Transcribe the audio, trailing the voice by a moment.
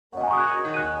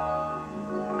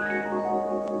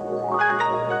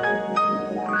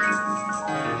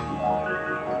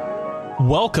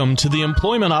Welcome to the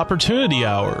Employment Opportunity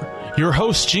Hour. Your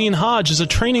host, Gene Hodge, is a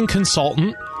training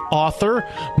consultant, author,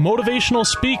 motivational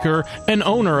speaker, and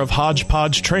owner of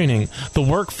Hodgepodge Training, the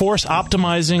workforce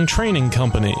optimizing training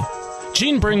company.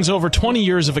 Gene brings over 20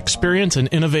 years of experience and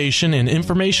innovation in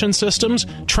information systems,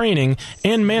 training,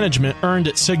 and management earned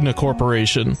at Cigna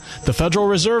Corporation, the Federal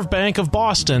Reserve Bank of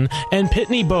Boston, and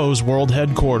Pitney Bowes World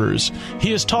Headquarters.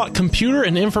 He has taught computer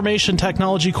and information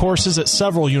technology courses at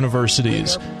several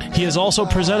universities. He has also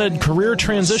presented career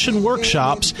transition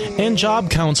workshops and job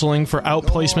counseling for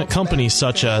outplacement companies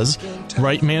such as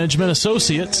Wright Management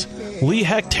Associates, Lee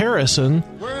Hecht Harrison,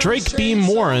 Drake Beam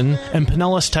Warren, and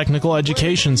Pinellas Technical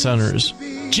Education Centers.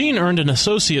 Gene earned an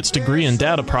associate's degree in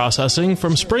data processing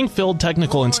from Springfield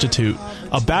Technical Institute,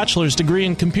 a bachelor's degree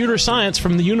in computer science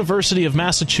from the University of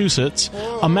Massachusetts,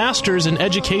 a master's in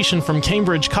education from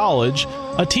Cambridge College,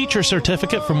 a teacher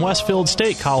certificate from Westfield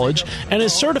State College, and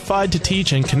is certified to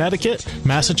teach in Connecticut,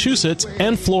 Massachusetts,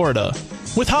 and Florida.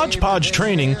 With Hodgepodge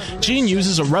Training, Gene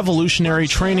uses a revolutionary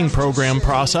training program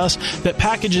process that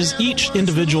packages each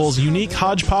individual's unique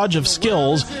hodgepodge of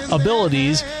skills,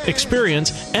 abilities,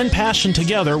 experience, and passion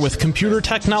together with computer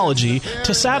technology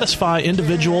to satisfy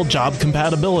individual job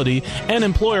compatibility and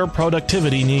employer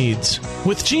productivity needs.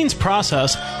 With Gene's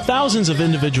process, thousands of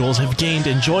individuals have gained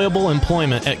enjoyable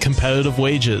employment at competitive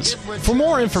wages. For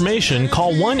more information,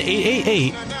 call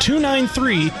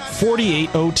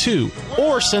 1-888-293-4802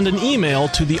 or send an email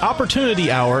to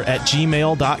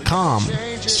theopportunityhour@gmail.com.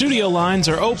 Studio lines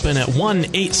are open at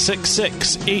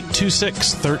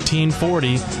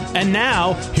 1-866-826-1340. And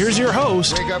now, here's your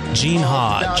host, Gene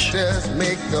Hodge.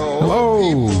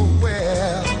 Hello.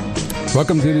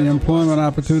 Welcome to the Employment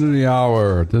Opportunity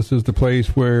Hour. This is the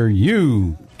place where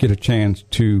you get a chance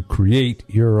to create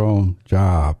your own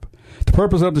job. The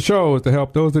purpose of the show is to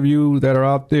help those of you that are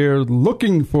out there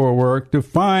looking for work to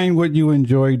find what you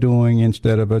enjoy doing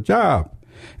instead of a job.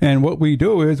 And what we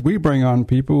do is we bring on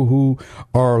people who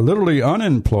are literally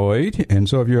unemployed. And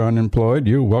so if you're unemployed,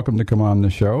 you're welcome to come on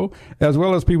the show, as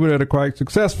well as people that are quite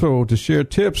successful to share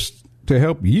tips to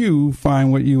help you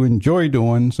find what you enjoy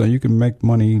doing so you can make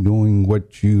money doing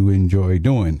what you enjoy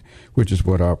doing, which is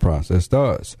what our process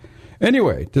does.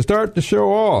 Anyway, to start the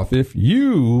show off, if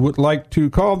you would like to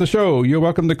call the show, you're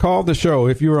welcome to call the show.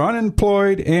 If you're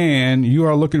unemployed and you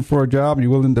are looking for a job,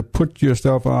 you're willing to put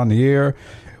yourself on the air,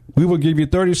 we will give you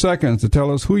 30 seconds to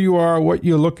tell us who you are, what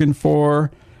you're looking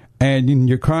for, and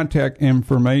your contact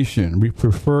information. We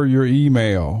prefer your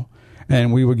email.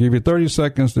 And we will give you 30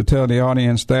 seconds to tell the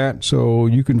audience that so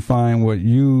you can find what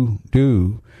you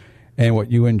do and what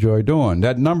you enjoy doing.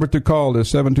 That number to call is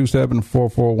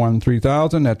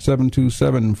 727-441-3000. That's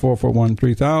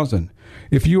 727-441-3000.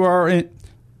 If you are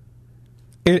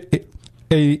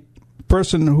a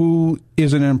person who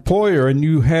is an employer and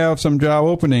you have some job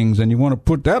openings and you want to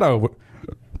put that over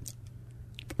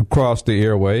across the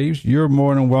airwaves, you're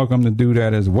more than welcome to do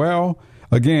that as well.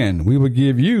 Again, we will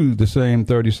give you the same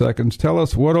 30 seconds. Tell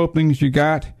us what openings you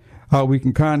got, how we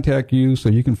can contact you so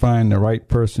you can find the right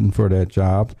person for that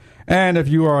job. And if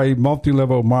you are a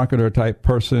multi-level marketer type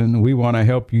person, we want to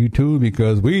help you too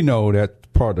because we know that's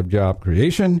part of job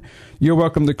creation. You're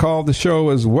welcome to call the show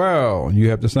as well. You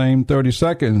have the same 30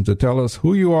 seconds to tell us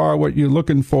who you are, what you're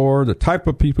looking for, the type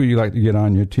of people you like to get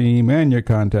on your team, and your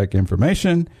contact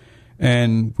information.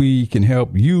 And we can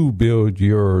help you build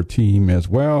your team as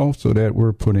well so that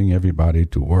we're putting everybody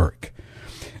to work.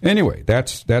 Anyway,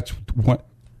 that's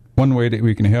one way that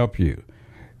we can help you.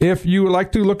 If you would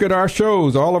like to look at our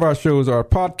shows, all of our shows are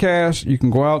podcasts. You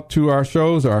can go out to our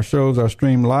shows. Our shows are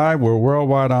streamed live. We're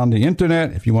worldwide on the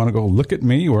Internet. If you want to go look at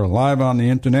me, we're live on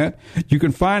the Internet. You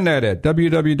can find that at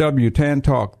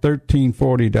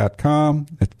www.tantalk1340.com.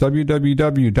 That's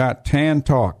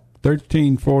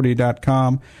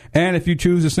www.tantalk1340.com. And if you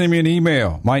choose to send me an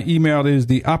email, my email is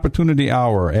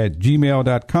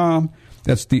theopportunityhour@gmail.com.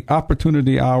 That's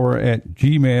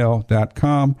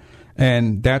theopportunityhour@gmail.com.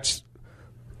 And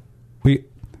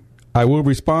I will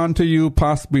respond to you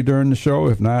possibly during the show.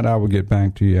 If not, I will get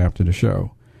back to you after the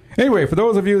show. Anyway, for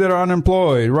those of you that are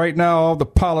unemployed, right now all the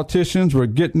politicians, we're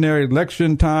getting their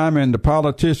election time, and the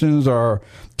politicians are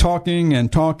talking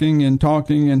and talking and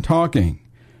talking and talking.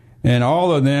 And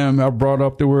all of them have brought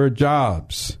up the word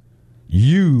jobs.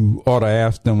 You ought to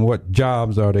ask them what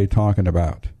jobs are they talking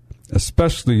about,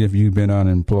 especially if you've been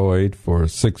unemployed for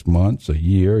 6 months, a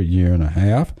year and a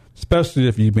half. Especially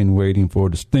if you've been waiting for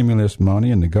the stimulus money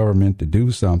and the government to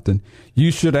do something. You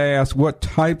should ask what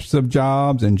types of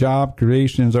jobs and job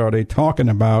creations are they talking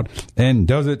about, and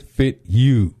does it fit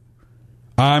you?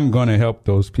 I'm going to help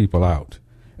those people out,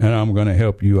 and I'm going to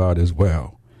help you out as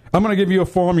well. I'm going to give you a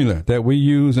formula that we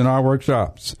use in our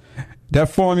workshops. That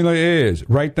formula is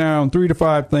write down 3 to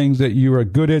 5 things that you are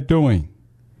good at doing.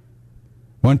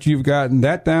 Once you've gotten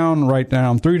that down, write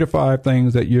down 3 to 5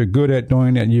 things that you're good at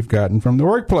doing that you've gotten from the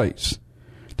workplace.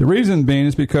 The reason being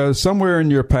is because somewhere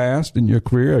in your past, in your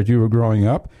career, as you were growing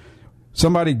up,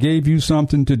 somebody gave you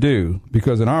something to do.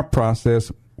 Because in our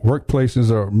process, workplaces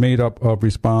are made up of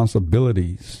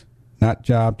responsibilities, not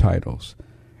job titles.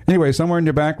 Anyway, somewhere in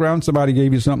your background, somebody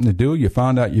gave you something to do. You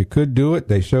found out you could do it.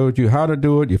 They showed you how to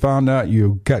do it. You found out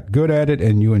you got good at it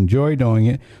and you enjoy doing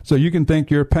it. So you can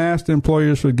thank your past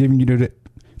employers for giving you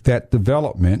that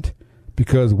development,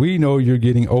 because we know you're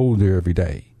getting older every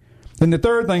day. And the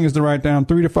third thing is to write down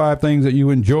 3 to 5 things that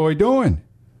you enjoy doing,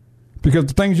 because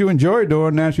the things you enjoy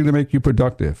doing naturally make you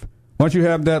productive. Once you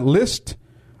have that list,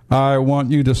 I want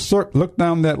you to look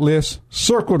down that list,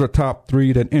 circle the top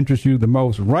 3 that interest you the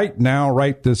most right now,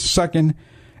 right this second,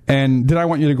 and then I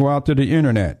want you to go out to the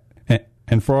internet.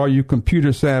 And for all you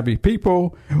computer-savvy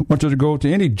people, I want you to go to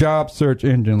any job search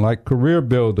engine like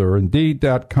CareerBuilder,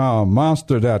 Indeed.com,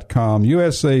 Monster.com,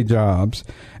 USA Jobs,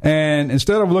 and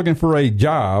instead of looking for a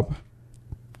job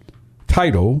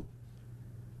title,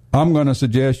 I'm going to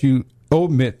suggest you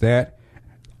omit that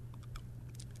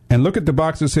and look at the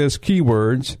box that says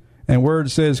keywords, and where it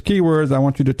says keywords, I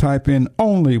want you to type in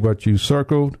only what you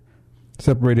circled,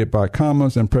 separated by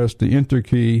commas, and press the enter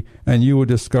key, and you will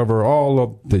discover all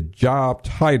of the job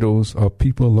titles of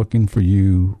people looking for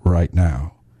you right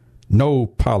now. No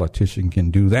politician can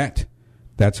do that.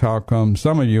 That's how come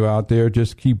some of you out there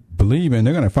just keep believing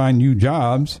they're going to find you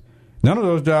jobs. None of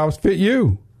those jobs fit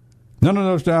you. None of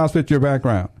those jobs fit your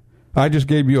background. I just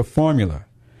gave you a formula.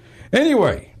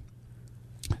 Anyway,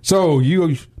 so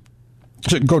you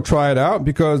should go try it out,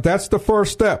 because that's the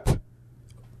first step.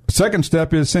 Second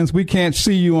step is, since we can't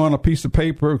see you on a piece of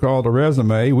paper called a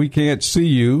resume, we can't see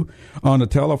you on the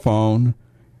telephone,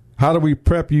 how do we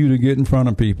prep you to get in front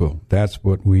of people? That's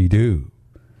what we do.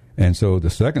 And so the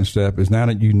second step is, now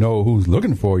that you know who's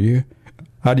looking for you,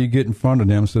 how do you get in front of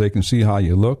them so they can see how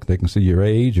you look, they can see your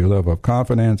age, your level of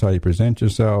confidence, how you present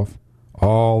yourself?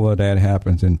 All of that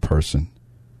happens in person.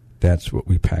 That's what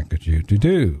we package you to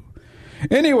do.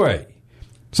 Anyway,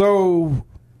 so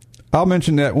I'll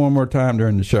mention that one more time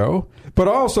during the show. But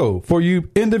also, for you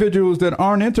individuals that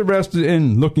aren't interested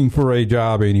in looking for a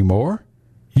job anymore,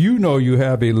 you know you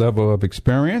have a level of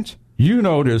experience. You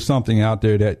know there's something out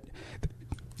there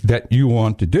that you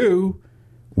want to do.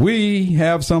 We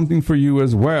have something for you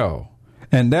as well.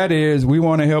 And that is, we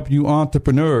want to help you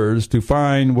entrepreneurs to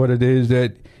find what it is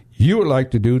that you would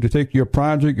like to do, to take your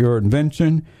project, your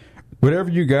invention, whatever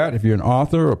you got. If you're an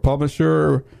author or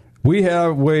publisher, we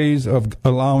have ways of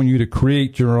allowing you to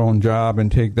create your own job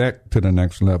and take that to the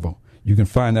next level. You can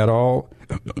find all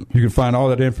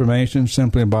that information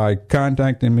simply by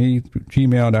contacting me through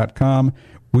gmail.com.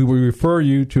 We will refer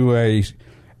you to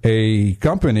a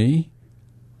company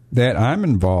that I'm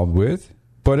involved with,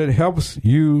 but it helps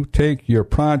you take your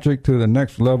project to the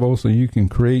next level so you can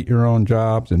create your own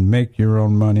jobs and make your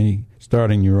own money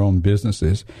starting your own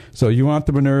businesses. So you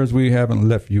entrepreneurs, we haven't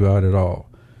left you out at all.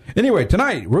 Anyway,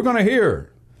 tonight we're going to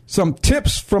hear some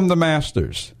tips from the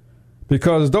masters,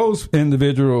 because those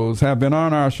individuals have been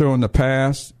on our show in the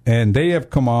past, and they have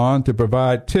come on to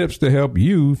provide tips to help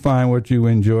you find what you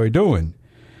enjoy doing.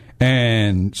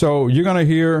 And so you're going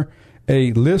to hear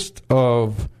a list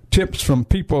of tips from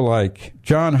people like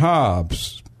John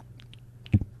Hobbs,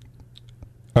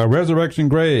 Resurrection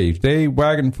Graves, Dave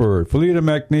Wagenford, Felita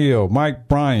McNeil, Mike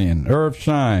Bryan, Irv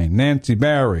Shine, Nancy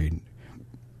Barry,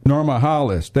 Norma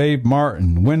Hollis, Dave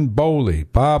Martin, Win Bowley,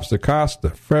 Bob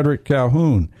Sacosta, Frederick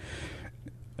Calhoun.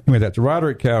 Anyway, that's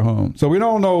Roderick Calhoun. So we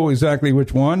don't know exactly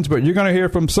which ones, but you're going to hear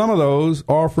from some of those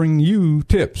offering you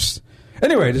tips.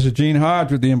 Anyway, this is Gene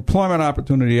Hodge with the Employment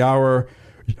Opportunity Hour.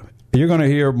 You're going to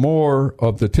hear more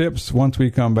of the tips once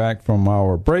we come back from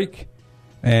our break.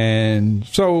 And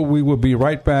so we will be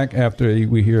right back after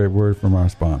we hear a word from our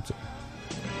sponsor.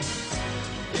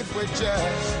 If we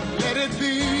just let it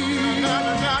be,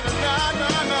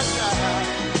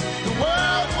 the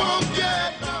world won't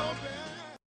get no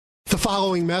better. The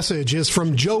following message is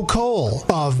from Joe Cole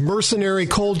of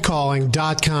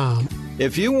MercenaryColdCalling.com.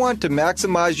 If you want to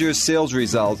maximize your sales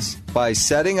results by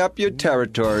setting up your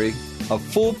territory, a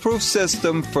foolproof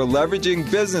system for leveraging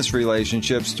business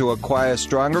relationships to acquire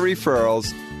stronger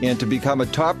referrals, and to become a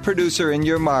top producer in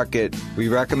your market, we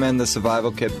recommend the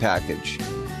Survival Kit package.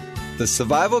 The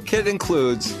Survival Kit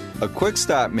includes a quick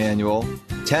start manual,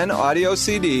 10 audio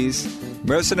CDs,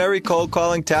 Mercenary Cold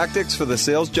Calling Tactics for the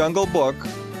Sales Jungle book,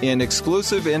 and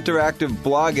exclusive interactive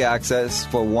blog access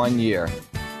for 1 year.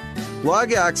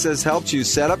 Log Access helps you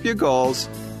set up your goals,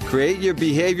 create your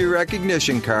behavior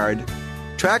recognition card,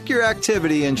 track your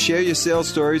activity, and share your sales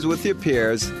stories with your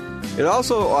peers. It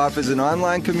also offers an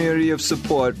online community of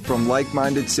support from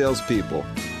like-minded salespeople.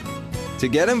 To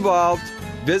get involved,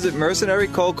 visit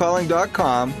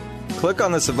mercenarycoldcalling.com, click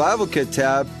on the Survival Kit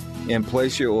tab, and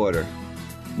place your order.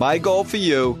 My goal for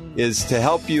you is to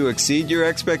help you exceed your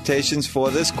expectations for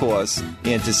this course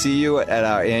and to see you at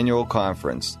our annual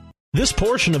conference. This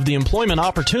portion of the Employment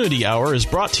Opportunity Hour is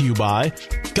brought to you by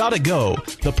Gotta Go,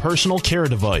 the personal care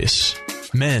device.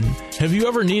 Men, have you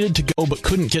ever needed to go but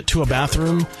couldn't get to a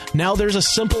bathroom? Now there's a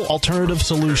simple alternative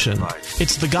solution.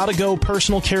 It's the Gotta Go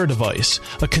personal care device,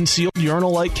 a concealed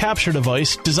urinal-like capture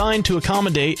device designed to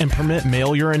accommodate and permit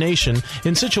male urination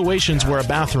in situations where a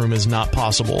bathroom is not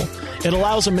possible. It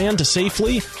allows a man to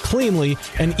safely, cleanly,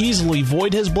 and easily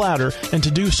void his bladder and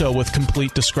to do so with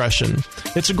complete discretion.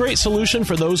 It's a great solution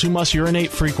for those who must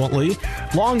urinate frequently,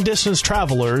 long-distance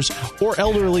travelers, or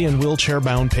elderly and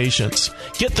wheelchair-bound patients.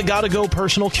 Get the Gotta Go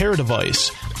personal care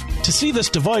device. To see this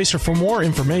device or for more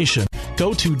information,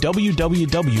 go to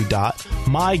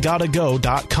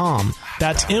www.mygottago.com.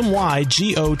 That's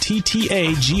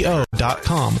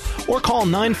mygottago.com, or call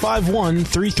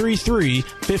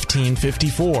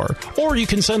 951-333-1554. Or you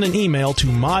can send an email to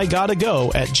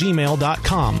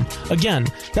mygottago@gmail.com. Again,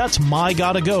 that's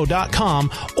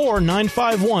mygottago.com or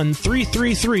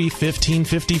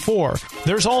 951-333-1554.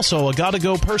 There's also a Gotta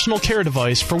Go personal care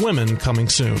device for women coming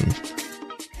soon.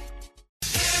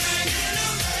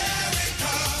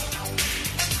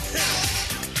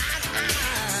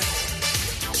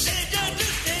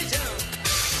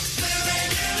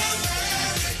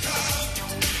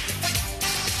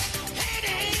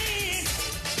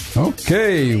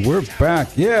 Okay, we're back.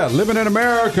 Yeah, living in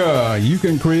America. You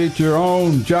can create your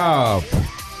own job.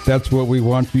 That's what we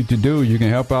want you to do. You can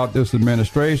help out this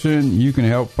administration. You can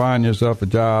help find yourself a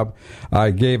job.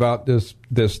 I gave out this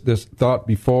thought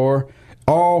before.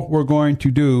 All we're going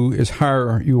to do is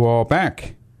hire you all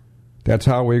back. That's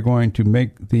how we're going to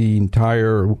make the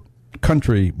entire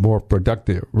country more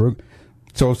productive.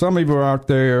 So some of you are out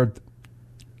there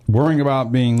worrying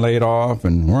about being laid off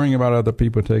and worrying about other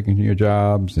people taking your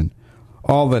jobs and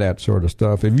all of that sort of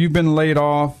stuff. If you've been laid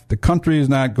off, the country is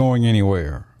not going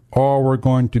anywhere. All we're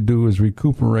going to do is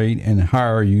recuperate and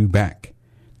hire you back.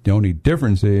 The only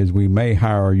difference is we may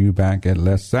hire you back at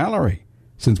less salary,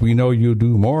 since we know you'll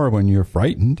do more when you're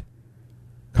frightened.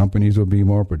 Companies will be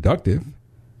more productive.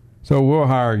 So we'll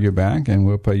hire you back and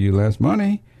we'll pay you less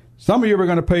money. Some of you are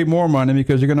going to pay more money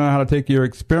because you're going to know how to take your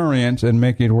experience and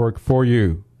make it work for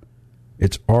you.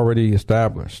 It's already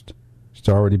established. It's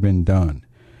already been done.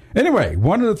 Anyway,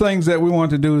 one of the things that we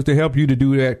want to do is to help you to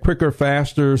do that quicker,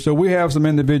 faster. So we have some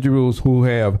individuals who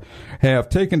have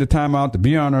taken the time out to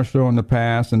be on our show in the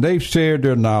past, and they've shared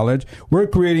their knowledge. We're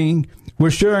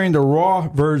sharing the raw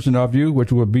version of you,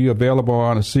 which will be available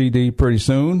on a CD pretty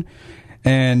soon.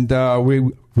 And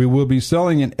we will be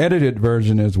selling an edited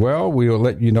version as well. We will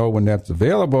let you know when that's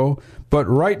available. But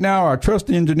right now, our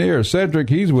trusty engineer, Cedric,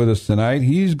 he's with us tonight.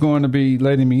 He's going to be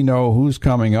letting me know who's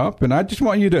coming up. And I just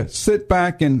want you to sit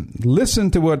back and listen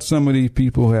to what some of these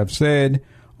people have said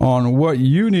on what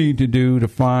you need to do to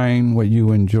find what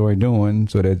you enjoy doing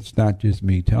so that it's not just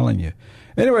me telling you.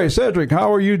 Anyway, Cedric,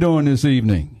 how are you doing this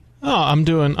evening? Oh, I'm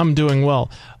doing well.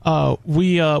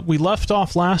 We left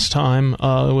off last time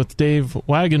with Dave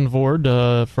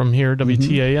Wagenvord from here,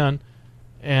 WTAN,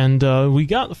 and we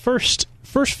got the first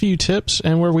few tips.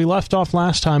 And where we left off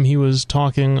last time, he was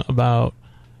talking about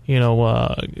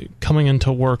coming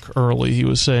into work early. He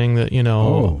was saying that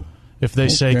if they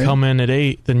say come in at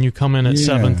 8, then you come in at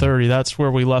 7:30. That's where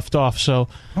we left off. So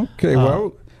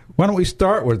well. Why don't we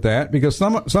start with that? Because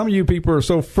some of you people are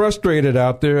so frustrated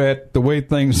out there at the way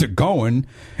things are going.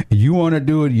 You want to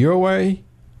do it your way?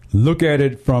 Look at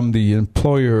it from the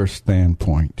employer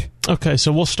standpoint. Okay,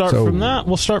 so we'll start from that.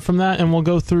 We'll start from that, and we'll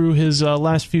go through his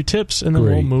last few tips, and then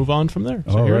we'll move on from there.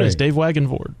 So here it is, Dave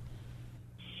Wagenvord.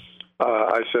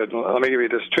 I said, let me give you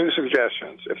just 2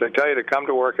 suggestions. If they tell you to come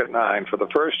to work at 9 for the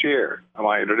first year, I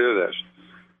want you to do this.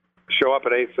 Show up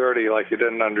at 8:30 like you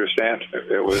didn't understand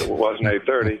it wasn't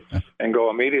 8:30, and go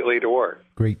immediately to work.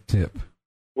 Great tip.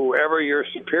 Whoever your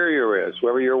superior is,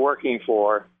 whoever you're working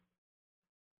for,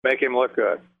 make him look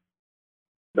good.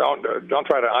 Don't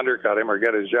try to undercut him or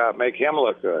get his job. Make him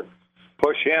look good.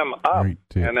 Push him up,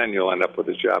 and then you'll end up with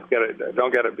his job.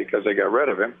 Don't get it because they got rid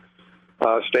of him.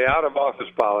 Stay out of office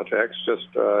politics.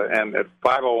 And at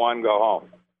 5:01, go home.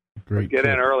 Great get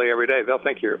tip. in early every day. They'll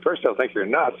think you're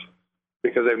nuts,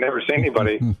 because they've never seen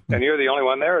anybody, and you're the only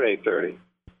one there at 8:30.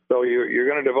 So you're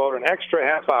going to devote an extra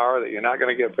half hour that you're not going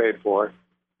to get paid for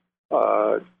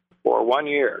for 1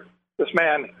 year. This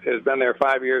man has been there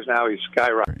 5 years now. He's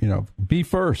skyrocketing. Be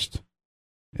first.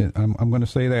 I'm going to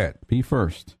say that. Be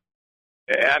first.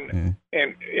 And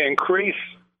increase,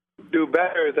 do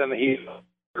better than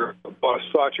your boss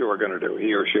thought you were going to do,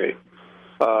 he or she.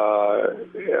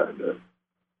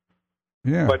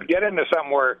 Yeah. But get into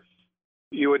something where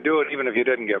you would do it even if you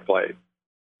didn't get played.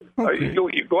 Okay.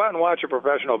 You go out and watch a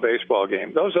professional baseball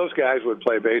game. Those guys would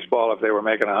play baseball if they were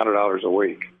making $100 a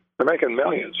week. They're making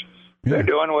millions. Yeah. They're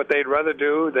doing what they'd rather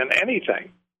do than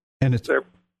anything. And it's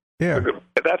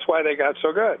That's why they got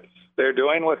so good. They're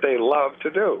doing what they love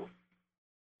to do.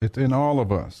 It's in all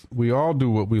of us. We all do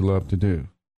what we love to do.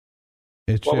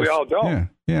 We all don't.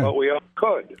 Yeah. But we all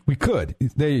could. We could.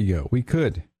 There you go. We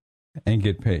could, and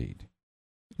get paid.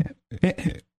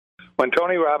 When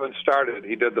Tony Robbins started,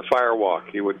 he did the fire walk.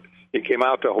 He came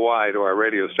out to Hawaii to our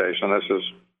radio station. This is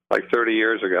like 30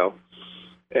 years ago,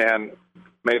 and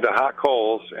made the hot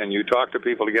coals. And you talk to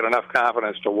people to get enough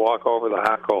confidence to walk over the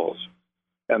hot coals,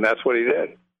 and that's what he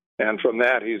did. And from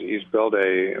that, he's built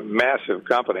a massive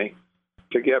company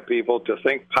to get people to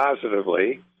think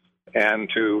positively and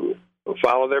to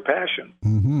follow their passion.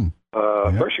 Mm-hmm.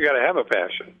 First, you got to have a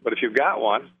passion, but if you've got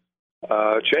one,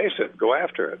 chase it, go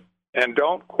after it, and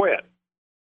don't quit.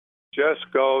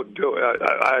 Just go do it.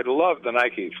 I love the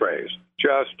Nike phrase.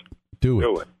 Just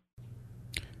do it.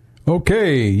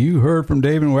 Okay, you heard from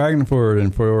David Wagenford,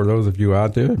 and for those of you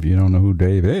out there, if you don't know who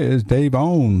Dave is, Dave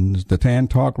owns the Tan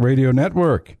Talk Radio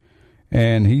Network,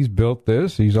 and he's built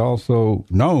this. He's also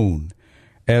known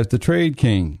as the Trade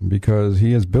King because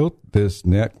he has built this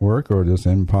network or this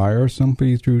empire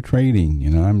simply through trading.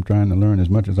 I'm trying to learn as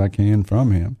much as I can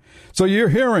from him. So you're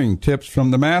hearing tips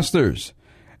from the masters.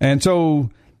 And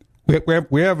so we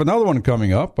have another one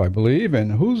coming up, I believe.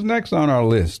 And who's next on our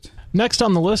list? Next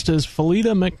on the list is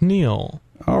Felita McNeil.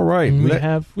 All right. And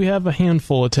we have a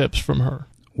handful of tips from her.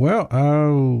 Well,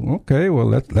 okay. Well,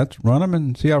 let's run them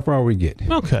and see how far we get.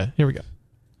 Okay, here we go.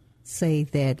 Say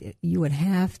that you would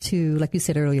have to, like you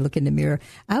said earlier, look in the mirror.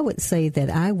 I would say that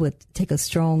I would take a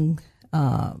strong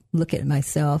look at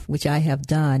myself, which I have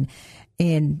done,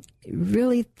 and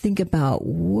really think about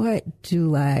what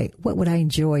would I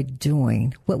enjoy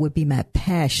doing? What would be my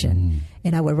passion?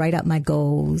 And I would write out my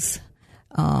goals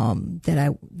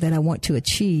that I want to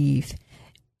achieve,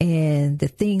 and the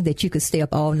thing that you could stay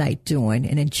up all night doing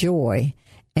and enjoy,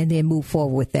 and then move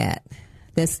forward with that.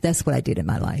 That's what I did in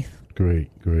my life.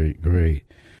 Great.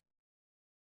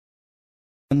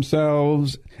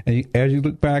 Themselves, and as you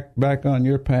look back on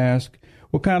your past,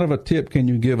 what kind of a tip can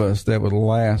you give us that would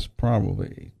last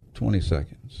probably 20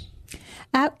 seconds?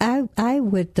 I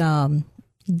would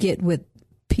get with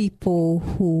people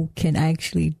who can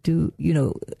actually do,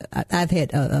 I've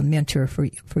had a mentor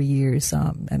for years,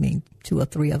 2 or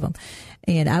 3 of them.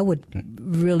 And I would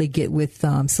really get with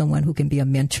someone who can be a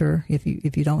mentor. If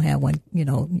you don't have one,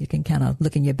 you can kind of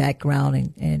look in your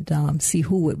background and see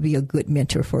who would be a good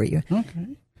mentor for you.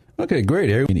 Okay, great.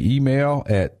 You can email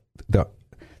at the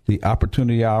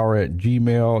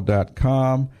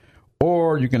opportunityhour@gmail.com,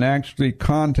 or you can actually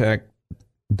contact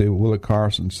the Willa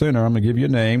Carson Center. I'm going to give you a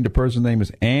name. The person's name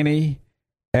is Annie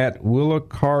at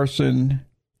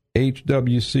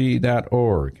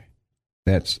WillaCarsonHWC.org.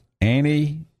 That's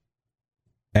Annie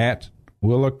at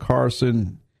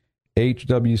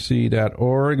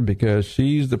WillaCarsonHWC.org, because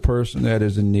she's the person that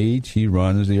is in need. She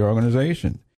runs the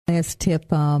organization. Last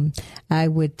tip, I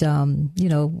would,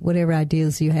 whatever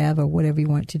ideas you have or whatever you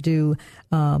want to do,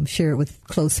 share it with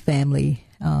close family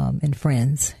and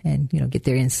friends, and get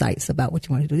their insights about what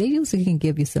you want to do. They usually can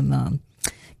give you some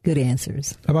good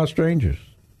answers. How about strangers?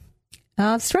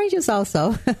 Strangers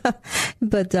also,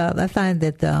 but I find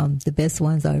that the best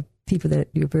ones are people that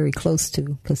you're very close to,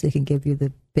 because they can give you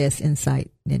the best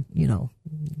insight, and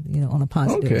on a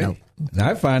positive note.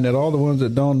 I find that all the ones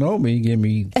that don't know me give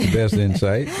me the best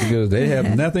insight because they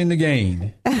have nothing to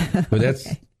gain. But that's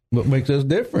what makes us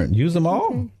different. Use them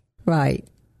all. Right.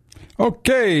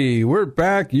 Okay, we're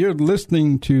back. You're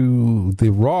listening to the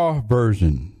raw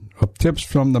version of Tips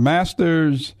from the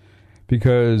Masters,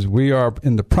 because we are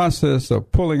in the process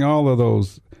of pulling all of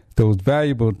those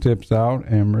valuable tips out,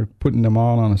 and we're putting them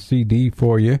all on a CD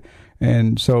for you.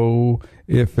 And so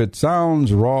if it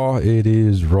sounds raw, it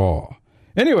is raw.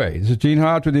 Anyway, this is Gene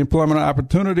Hodge with the Employment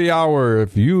Opportunity Hour.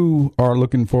 If you are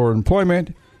looking for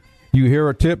employment, you hear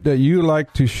a tip that you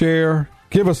like to share,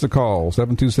 give us a call,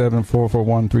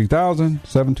 727-441-3000,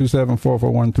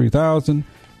 727-441-3000.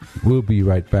 We'll be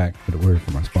right back with a word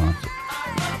from our sponsor.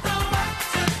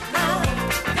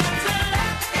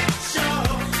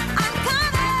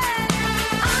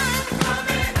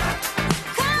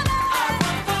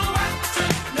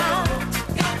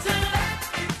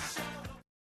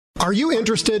 Are you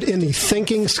interested in the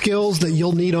thinking skills that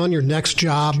you'll need on your next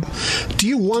job? Do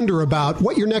you wonder about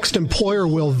what your next employer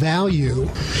will value?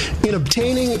 In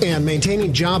obtaining and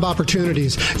maintaining job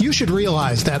opportunities, you should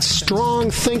realize that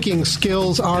strong thinking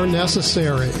skills are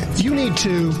necessary. You need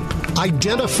to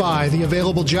identify the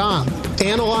available job,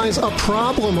 analyze a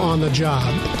problem on the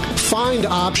job, find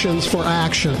options for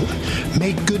action,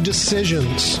 make good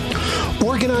decisions,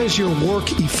 organize your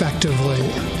work effectively,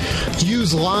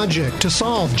 use logic to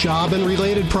solve job and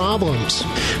related problems,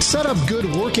 set up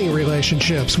good working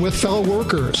relationships with fellow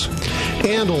workers,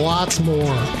 and lots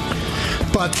more.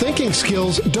 But thinking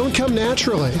skills don't come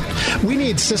naturally. We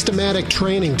need systematic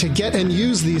training to get and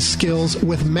use these skills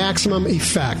with maximum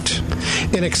effect.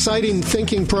 An exciting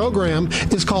thinking program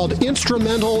is called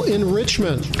Instrumental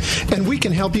Enrichment, and we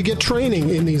can help you get training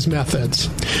in these methods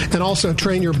and also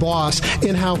train your boss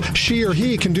in how she or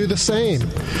he can do the same.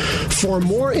 For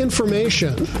more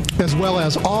information, as well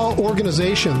as all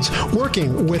organizations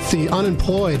working with the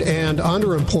unemployed and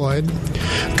underemployed,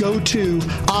 go to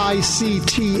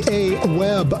ICTAWeb.org.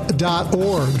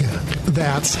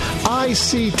 That's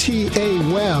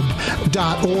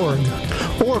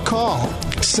ICTAWeb.org. Or call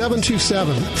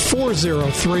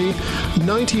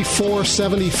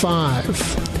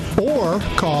 727-403-9475. Or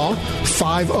call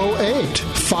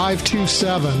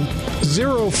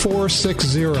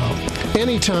 508-527-0460.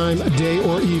 Anytime, day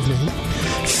or evening.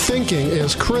 Thinking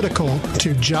is critical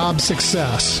to job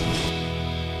success.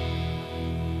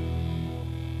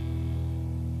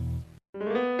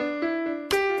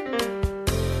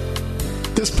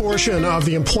 This portion of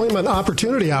the Employment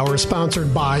Opportunity Hour is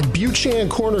sponsored by Buchan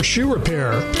Corner Shoe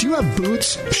Repair. Do you have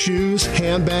boots, shoes,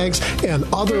 handbags, and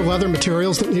other leather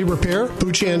materials that need repair?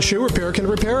 Buchan Shoe Repair can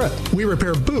repair it. We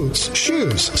repair boots,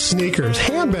 shoes, sneakers,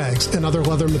 handbags, and other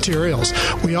leather materials.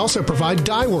 We also provide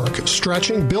dye work,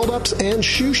 stretching, build-ups, and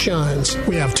shoe shines.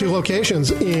 We have 2 locations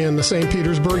in the St.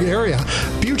 Petersburg area.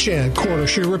 Buchan Corner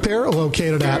Shoe Repair,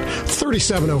 located at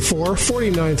 3704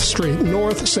 49th Street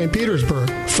North, St. Petersburg.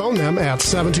 Phone them at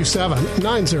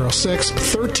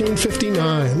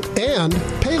 727-906-1359. And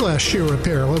Payless Shoe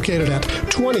Repair, located at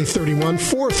 2031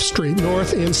 4th Street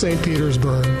North in St.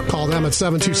 Petersburg. Call them at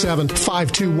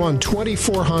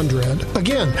 727-521-2400.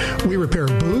 Again, we repair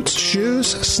boots, shoes,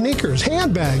 sneakers,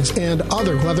 handbags, and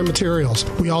other leather materials.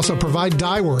 We also provide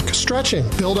dye work, stretching,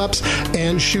 build-ups,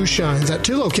 and shoe shines at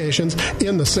 2 locations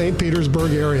in the St.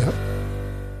 Petersburg area.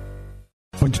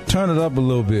 Why don't you turn it up a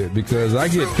little bit, because I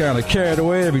get kind of carried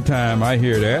away every time I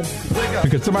hear that,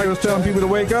 because somebody was telling people to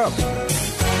wake up.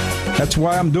 That's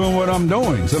why I'm doing what I'm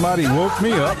doing. Somebody woke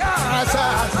me up.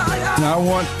 Now I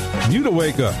want you to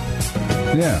wake up.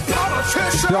 Yeah.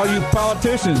 To all you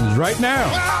politicians right now,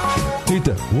 need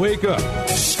to wake up.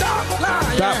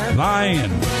 Stop lying.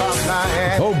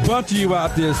 A whole bunch of you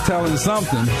out there is telling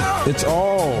something. It's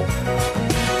all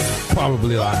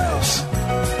probably lies.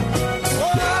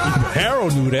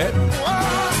 Harold knew that.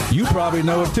 You probably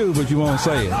know it too, but you won't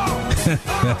say it.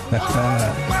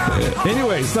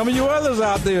 Anyway, some of you others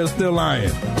out there are still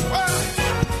lying.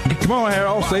 Come on,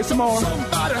 Harold, say some more.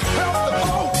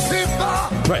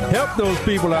 Right, help those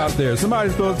people out there.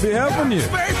 Somebody's supposed to be helping you.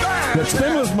 That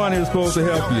stimulus money is supposed to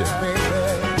help you.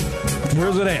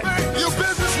 Where's it at?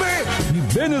 You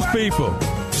business people.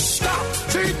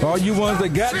 All you ones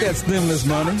that got that stimulus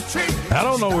money, I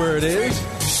don't know where it is.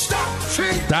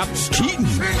 Stop cheating.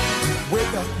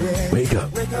 Wake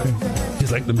up.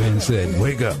 Just like the man said,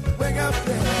 wake up.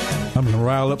 I'm going to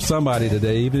rile up somebody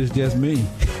today, even if it's just me.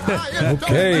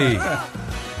 Okay.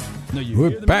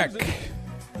 We're back.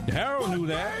 Harold knew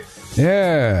that.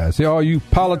 Yeah. See all you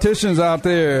politicians out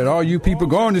there, and all you people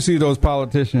going to see those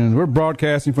politicians. We're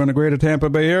broadcasting from the greater Tampa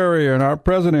Bay area, and our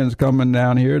president's coming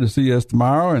down here to see us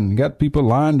tomorrow, and got people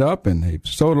lined up, and they've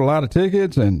sold a lot of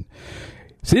tickets, and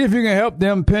see if you can help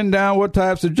them pin down what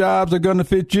types of jobs are going to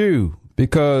fit you,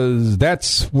 because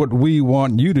that's what we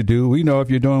want you to do. We know if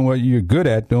you're doing what you're good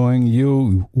at doing,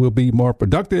 you will be more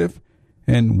productive,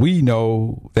 and we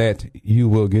know that you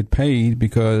will get paid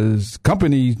because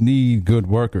companies need good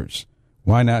workers.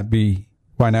 Why not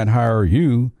hire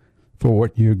you for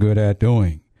what you're good at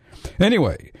doing?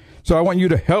 Anyway, so I want you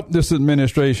to help this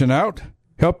administration out,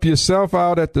 help yourself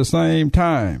out at the same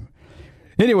time.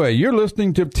 Anyway, you're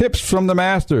listening to Tips from the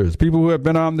Masters. People who have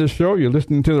been on this show, you're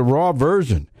listening to the raw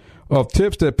version of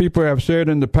tips that people have shared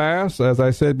in the past. As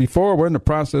I said before, we're in the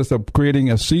process of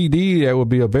creating a CD that will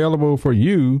be available for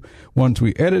you once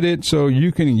we edit it, so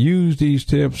you can use these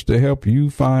tips to help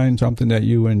you find something that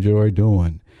you enjoy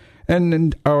doing.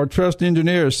 And our trust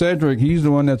engineer, Cedric, he's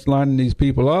the one that's lining these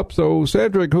people up. So,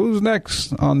 Cedric, who's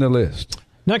next on the list?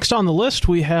 Next on the list,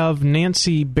 we have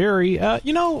Nancy Berry.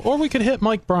 Or we could hit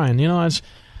Mike Bryan.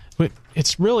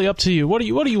 It's really up to you. What do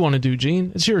you want to do,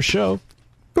 Gene? It's your show.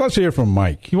 Let's hear from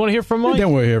Mike. You want to hear from Mike? And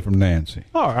then we'll hear from Nancy.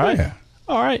 All right. Yeah.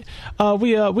 All right.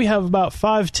 We have about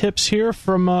 5 tips here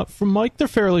from Mike. They're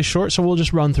fairly short, so we'll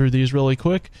just run through these really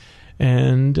quick.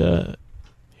 And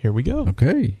here we go.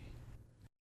 Okay.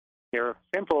 They're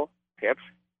simple tips.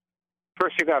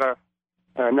 First, you gotta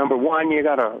number one, you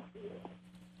gotta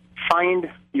find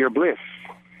your bliss,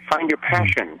 find your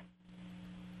passion.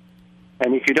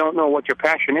 And if you don't know what your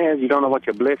passion is, you don't know what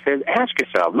your bliss is, ask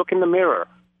yourself, look in the mirror,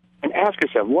 and ask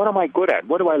yourself, what am I good at?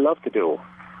 What do I love to do?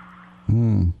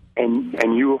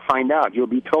 And you will find out. You'll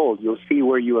be told. You'll see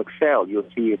where you excel. You'll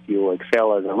see if you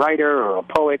excel as a writer or a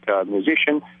poet or a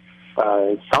musician.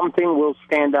 Something will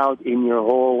stand out in your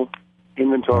whole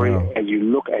inventory as you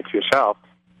look at yourself.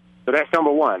 So that's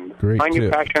number one. Great Find tip.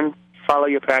 your passion, follow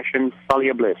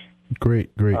your bliss. Great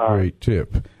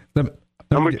tip.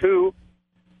 Number two.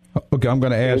 Okay, I'm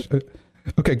going to ask.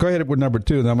 Okay, go ahead with number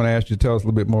 2, and I'm going to ask you to tell us a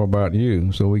little bit more about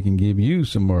you, so we can give you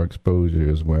some more exposure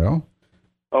as well.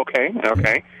 Okay.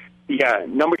 Yeah.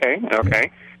 Number 2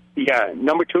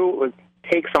 was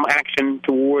take some action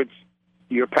towards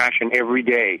your passion every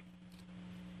day.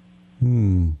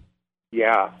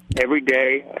 Yeah, every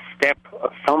day, a step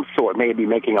of some sort. Maybe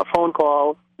making a phone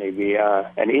call, maybe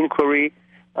an inquiry,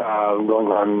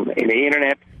 going on in the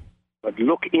internet. But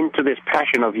look into this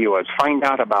passion of yours. Find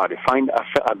out about it. Find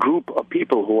a group of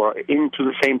people who are into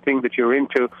the same thing that you're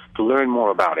into to learn more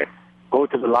about it. Go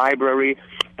to the library,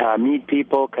 meet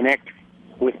people, connect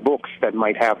with books that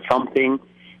might have something,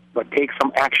 but take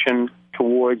some action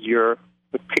towards your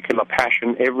particular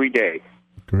passion every day.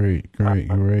 Great.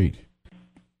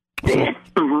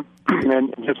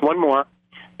 And just one more,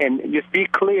 and just be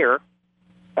clear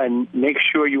and make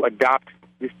sure you adopt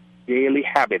these daily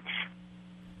habits.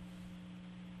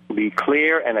 Be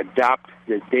clear and adopt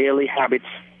the daily habits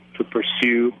to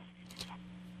pursue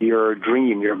your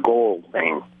dream, your goal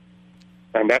thing.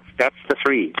 And that's the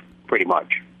 3, pretty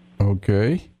much.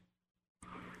 Okay.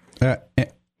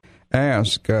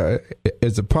 Ask,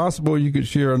 is it possible you could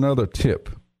share another tip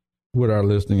with our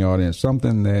listening audience,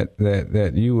 something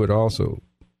that you would also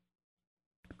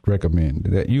recommend,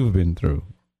 that you've been through,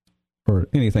 or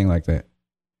anything like that?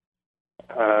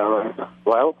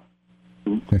 Well,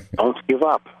 don't give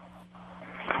up.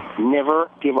 Never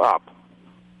give up.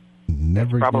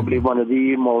 Never. That's probably one of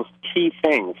the most key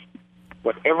things.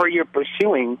 Whatever you're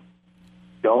pursuing,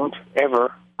 don't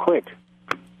ever quit.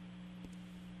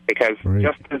 Because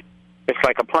it's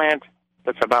like a plant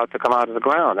that's about to come out of the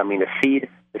ground. I mean, the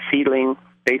seedling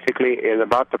basically is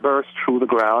about to burst through the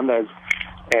ground, and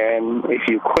if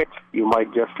you quit, you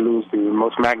might just lose the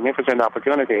most magnificent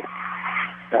opportunity.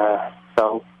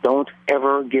 So don't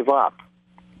ever give up.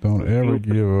 Don't ever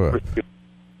give up.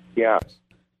 Yeah.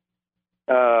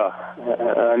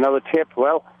 Another tip,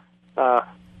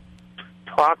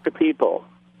 talk to people.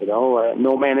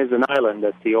 No man is an island.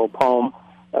 That's the old poem.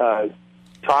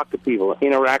 Talk to people,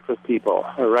 interact with people,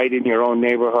 right in your own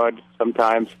neighborhood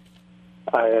sometimes.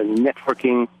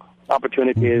 Networking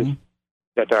opportunities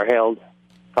that are held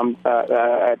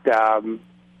at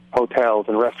hotels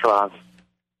and restaurants.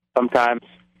 Sometimes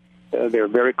they're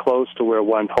very close to where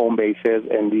one's home base is,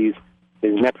 and these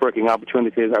networking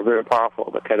opportunities are very powerful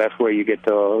because that's where you get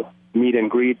to meet and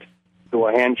greet, do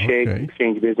a handshake,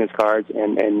 exchange business cards,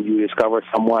 and you discover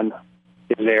someone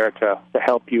is there to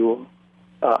help you.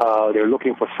 They're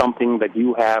looking for something that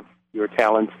you have, your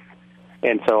talent,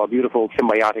 and so a beautiful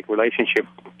symbiotic relationship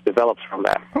develops from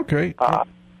that. Okay.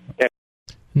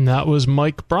 And that was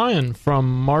Mike Bryan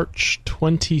from March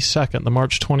 22nd, the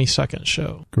March 22nd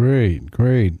show. Great.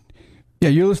 Yeah,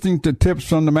 you're listening to Tips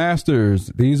from the Masters.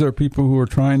 These are people who are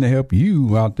trying to help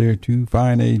you out there to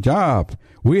find a job.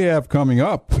 We have coming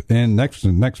up in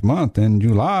next month in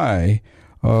July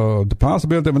the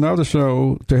possibility of another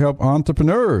show to help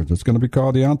entrepreneurs. It's going to be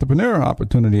called the Entrepreneur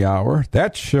Opportunity Hour.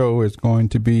 That show is going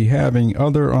to be having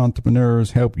other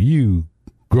entrepreneurs help you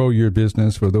grow your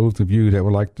business. For those of you that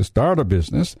would like to start a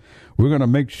business, we're going to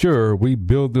make sure we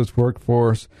build this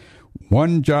workforce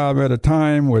one job at a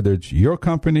time, whether it's your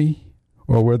company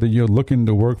or whether you're looking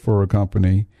to work for a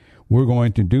company. We're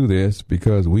going to do this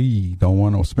because we don't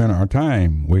want to spend our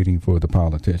time waiting for the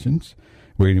politicians,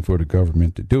 waiting for the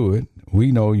government to do it.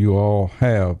 We know you all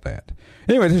have that.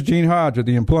 Anyway, this is Gene Hodge at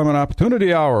the Employment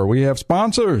Opportunity Hour. We have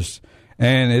sponsors,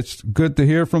 and it's good to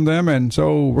hear from them. And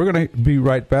so we're going to be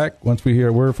right back once we hear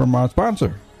a word from our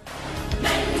sponsor.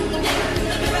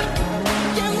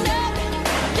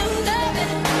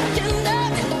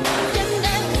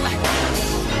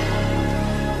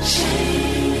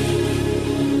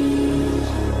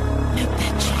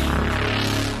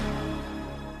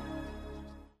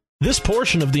 This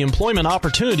portion of the Employment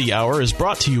Opportunity Hour is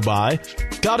brought to you by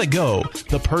Gotta Go,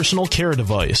 the personal care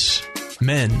device.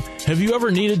 Men, have you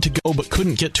ever needed to go but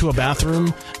couldn't get to a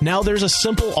bathroom? Now there's a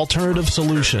simple alternative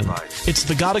solution. It's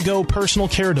the Gotta Go personal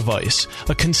care device,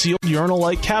 a concealed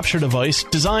urinal-like capture device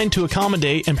designed to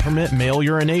accommodate and permit male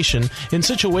urination in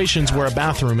situations where a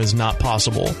bathroom is not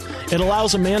possible. It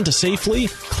allows a man to safely,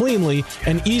 cleanly,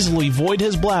 and easily void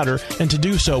his bladder and to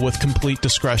do so with complete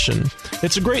discretion.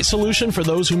 It's a great solution for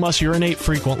those who must urinate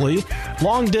frequently,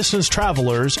 long-distance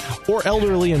travelers, or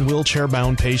elderly and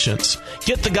wheelchair-bound patients.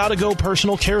 Get the Gotta Go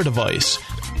personal care device.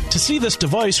 To see this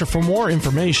device or for more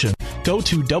information, go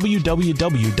to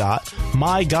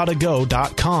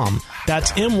www.mygottago.com.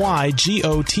 That's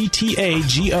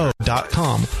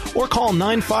mygottago.com. Or call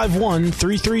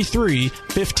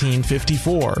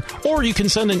 951-333-1554. Or you can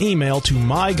send an email to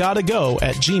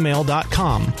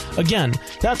mygottago@gmail.com. Again,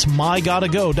 that's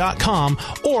mygottago.com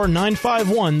or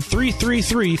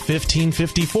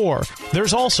 951-333-1554.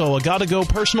 There's also a Gotta Go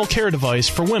personal care device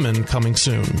for women coming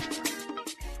soon.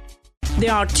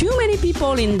 There are too many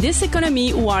people in this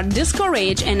economy who are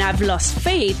discouraged and have lost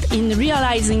faith in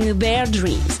realizing their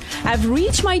dreams. I've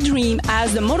reached my dream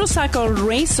as the motorcycle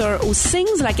racer who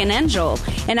sings like an angel,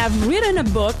 and I've written a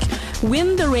book,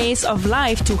 Win the Race of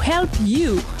Life, to help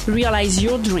you realize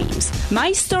your dreams.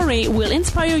 My story will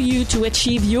inspire you to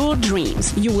achieve your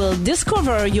dreams. You will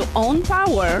discover your own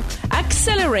power,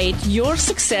 accelerate your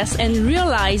success, and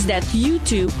realize that you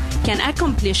too can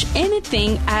accomplish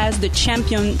anything as the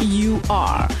champion you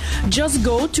are. Just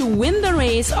go to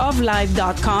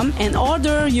wintheraceoflife.com and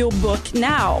order your book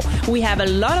now. We have a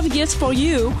lot of gifts for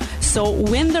you, so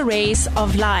win the race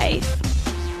of life.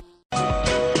 The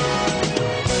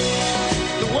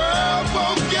world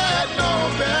won't get no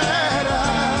better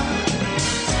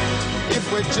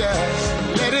if we just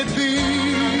let it be.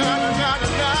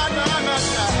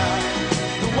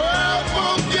 The world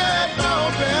won't get no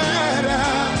better.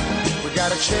 We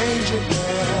gotta change it,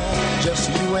 yeah, just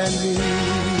you and me.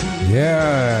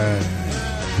 Yeah,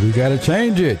 we got to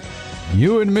change it.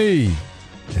 You and me.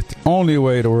 It's the only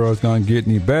way the world's going to get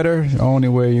any better. The only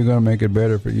way you're going to make it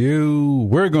better for you.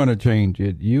 We're going to change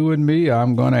it. You and me.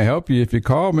 I'm going to help you if you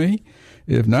call me.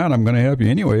 If not, I'm going to help you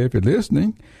anyway if you're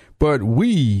listening. But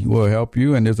we will help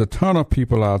you, and there's a ton of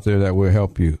people out there that will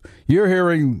help you. You're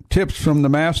hearing tips from the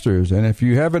masters, and if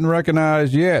you haven't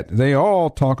recognized yet, they all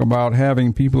talk about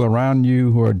having people around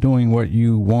you who are doing what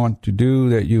you want to do,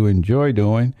 that you enjoy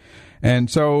doing. And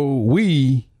so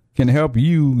we can help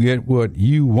you get what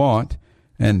you want,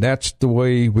 and that's the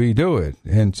way we do it.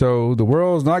 And so the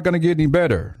world's not going to get any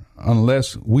better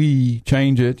unless we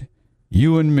change it,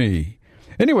 you and me.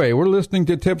 Anyway, we're listening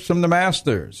to Tips from the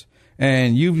Masters.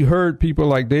 And you've heard people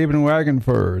like David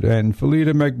Wagenford and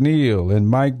Felita McNeil and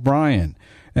Mike Bryan.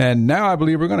 And now I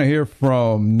believe we're going to hear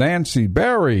from Nancy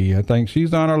Berry. I think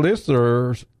she's on our list.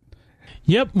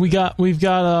 Yep, we've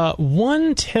got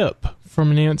one tip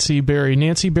from Nancy Berry.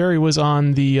 Nancy Berry was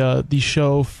on the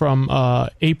show from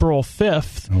April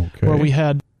 5th, okay, where we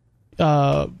had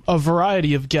a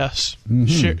variety of guests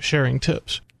sharing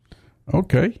tips.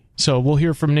 Okay. So we'll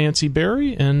hear from Nancy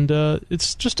Berry, and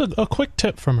it's just a quick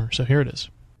tip from her. So here it is.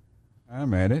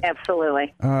 I'm at it.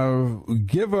 Absolutely.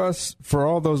 Give us, for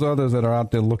all those others that are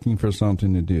out there looking for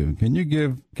something to do, can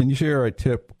you share a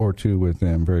tip or two with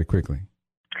them very quickly?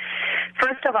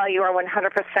 First of all, you are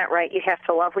 100% right. You have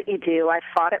to love what you do. I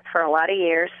fought it for a lot of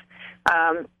years.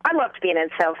 I loved being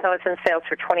in sales. I was in sales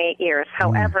for 28 years.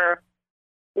 However,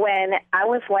 when I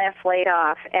was last laid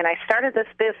off and I started this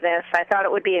business, I thought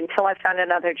it would be until I found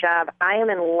another job. I am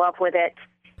in love with it.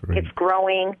 Great. It's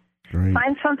growing. Great.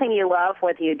 Find something you love,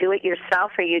 whether you do it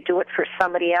yourself or you do it for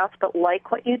somebody else, but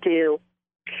like what you do,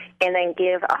 and then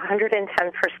give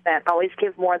 110%. Always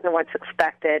give more than what's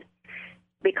expected,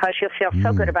 because you'll feel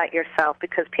so good about yourself,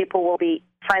 because people will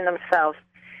find themselves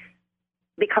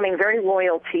becoming very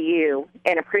loyal to you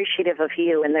and appreciative of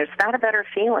you, and there's not a better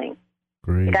feeling.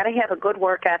 Great. You got to have a good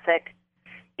work ethic.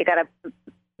 You got to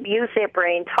use their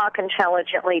brain, talk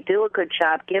intelligently, do a good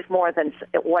job, give more than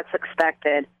what's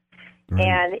expected,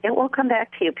 and it will come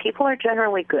back to you. People are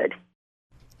generally good.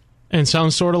 And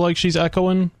sounds sort of like she's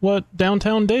echoing what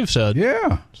Downtown Dave said.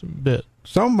 Yeah. It's a bit.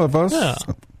 Some of us, yeah.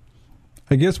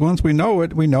 I guess once we know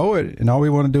it, and all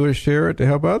we want to do is share it to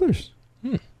help others.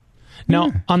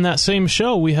 Now, on that same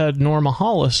show, we had Norma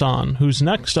Hollis on, who's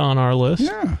next on our list.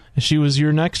 Yeah. She was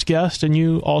your next guest, and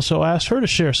you also asked her to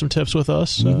share some tips with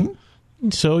us,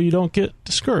 so you don't get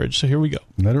discouraged. So here we go.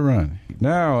 Let it run.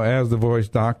 Now, as the voice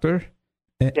doctor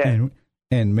and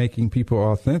making people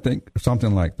authentic,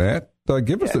 something like that,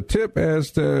 give us a tip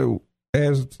as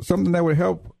something that would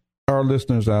help our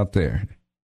listeners out there.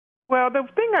 Well, the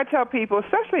thing I tell people,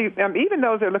 especially even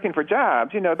those that are looking for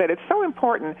jobs, that it's so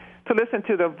important to listen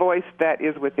to the voice that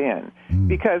is within,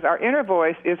 because our inner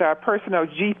voice is our personal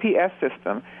GPS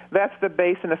system. That's the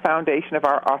base and the foundation of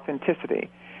our authenticity.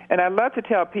 And I love to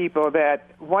tell people that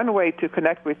one way to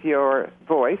connect with your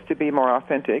voice, to be more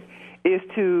authentic, is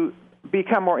to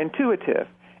become more intuitive.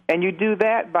 And you do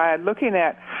that by looking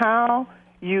at how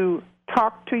you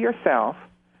talk to yourself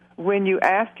when you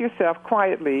ask yourself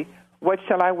quietly, what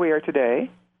shall I wear today,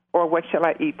 or what shall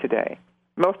I eat today?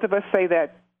 Most of us say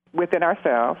that within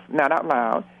ourselves, not out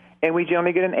loud, and we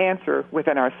generally get an answer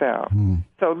within ourselves.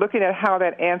 So looking at how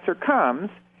that answer comes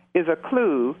is a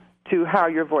clue to how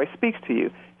your voice speaks to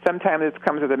you. Sometimes it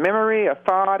comes as a memory, a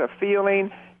thought, a feeling,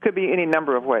 could be any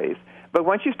number of ways. But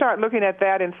once you start looking at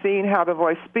that and seeing how the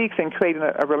voice speaks and creating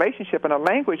a relationship and a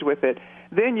language with it,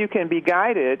 then you can be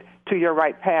guided to your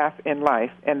right path in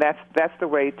life. And that's the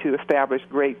way to establish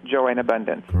great joy and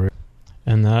abundance. Great.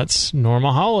 And that's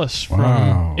Norma Hollis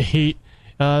from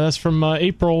that's from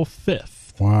April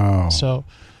 5th. Wow. So,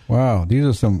 wow, these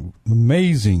are some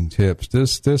amazing tips.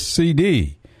 This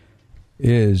CD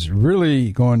is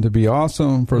really going to be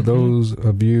awesome for those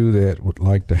of you that would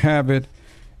like to have it.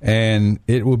 And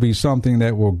it will be something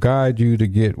that will guide you to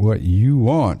get what you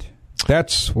want.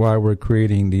 That's why we're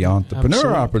creating the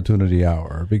Entrepreneur Opportunity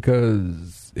Hour,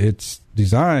 because it's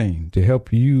designed to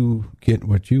help you get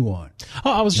what you want.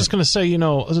 Oh, I was just going to say,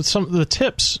 some of the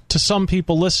tips to some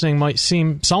people listening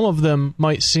some of them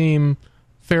might seem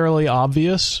fairly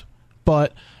obvious,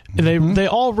 but they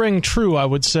all ring true, I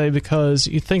would say, because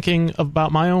you're thinking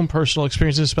about my own personal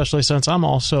experiences, especially since I'm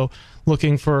also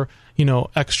looking for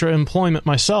extra employment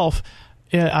myself.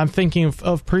 I'm thinking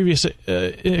of previous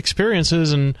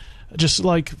experiences, and just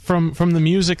like from the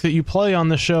music that you play on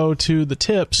the show to the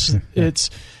tips,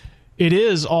 it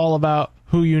is all about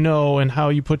who you know and how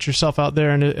you put yourself out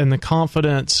there, and the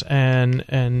confidence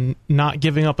and not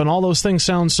giving up, and all those things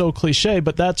sound so cliche,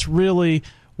 but that's really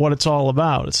what it's all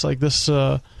about. It's like this.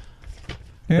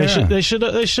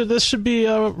 This should be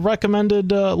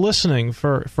recommended listening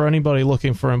for anybody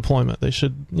looking for employment. They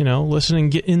should, listen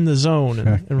and get in the zone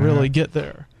and really get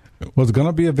there. Well, it's going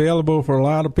to be available for a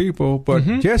lot of people, but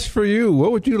just for you,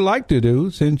 what would you like to do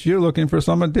since you're looking for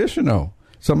some additional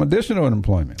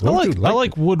employment? I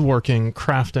like woodworking,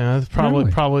 crafting. I'd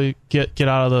probably get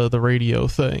out of the radio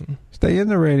thing. Stay in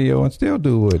the radio and still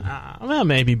do wood. Well,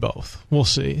 maybe both. We'll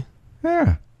see.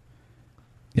 Yeah.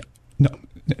 No.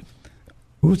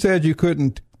 Who said you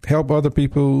couldn't help other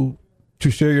people to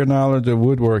share your knowledge of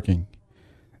woodworking,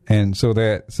 and so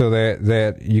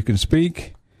that you can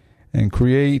speak and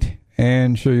create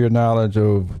and share your knowledge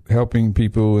of helping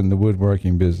people in the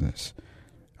woodworking business?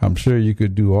 I'm sure you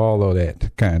could do all of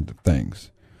that kind of things.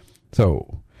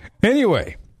 So,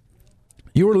 anyway,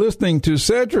 you were listening to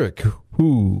Cedric,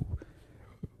 who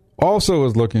also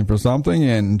is looking for something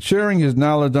and sharing his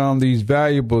knowledge on these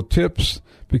valuable tips,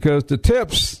 because the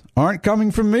tips aren't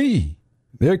coming from me.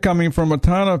 They're coming from a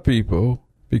ton of people,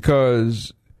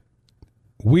 because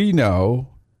we know,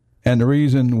 and the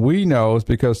reason we know is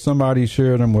because somebody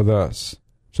shared them with us.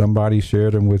 Somebody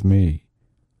shared them with me.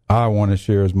 I want to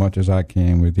share as much as I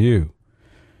can with you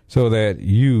so that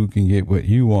you can get what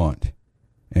you want.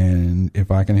 And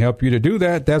if I can help you to do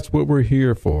that, that's what we're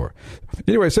here for.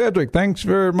 Anyway, Cedric, thanks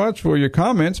very much for your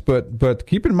comments, but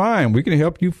keep in mind, we can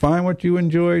help you find what you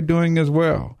enjoy doing as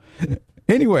well.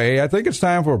 Anyway, I think it's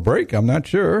time for a break. I'm not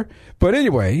sure. But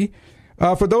anyway,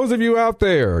 for those of you out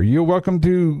there, you're welcome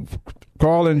to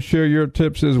call and share your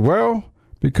tips as well,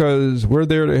 because we're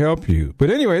there to help you. But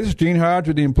anyway, this is Gene Hodge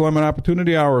with the Employment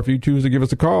Opportunity Hour. If you choose to give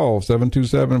us a call,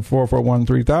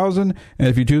 727-441-3000. And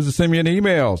if you choose to send me an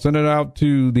email, send it out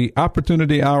to the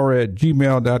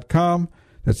opportunityhour@gmail.com.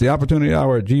 That's the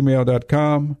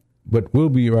opportunityhour@gmail.com. But we'll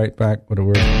be right back with a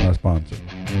word from our sponsor.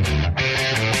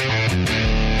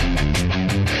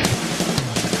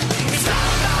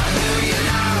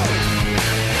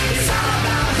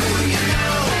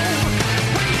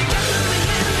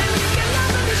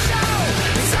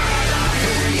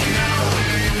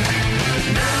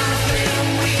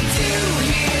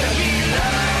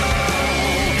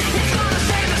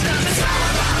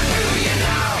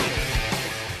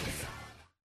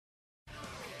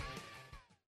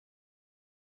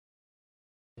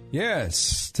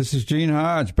 Yes, this is Gene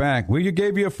Hodge back. We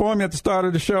gave you a formula at the start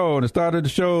of the show. At the start of the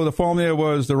show, the formula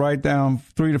was to write down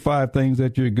 3 to 5 things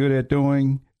that you're good at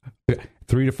doing,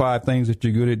 3 to 5 things that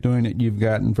you're good at doing that you've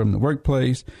gotten from the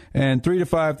workplace, and 3 to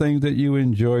 5 things that you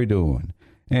enjoy doing.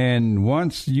 And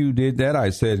once you did that, I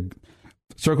said,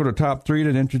 Circle the top 3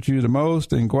 that interest you the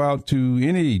most and go out to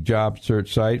any job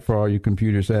search site for all you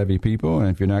computer-savvy people. And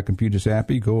if you're not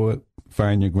computer-savvy, go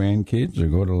find your grandkids or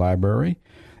go to the library.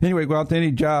 Anyway, go out to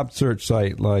any job search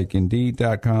site like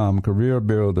Indeed.com, Career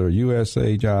Builder,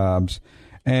 USA Jobs.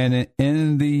 And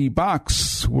in the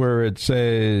box where it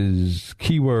says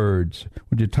keywords,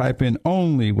 would you type in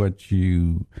only what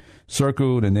you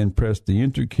circled and then press the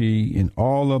enter key, and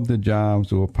all of the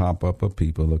jobs will pop up of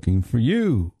people looking for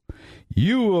you.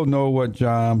 You will know what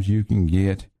jobs you can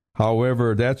get.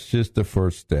 However, that's just the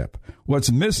first step. What's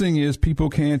missing is people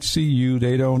can't see you.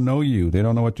 They don't know you. They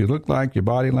don't know what you look like, your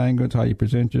body language, how you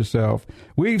present yourself.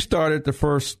 We've started the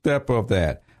first step of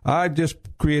that. I've just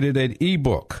created an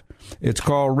ebook. It's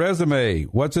called Resume.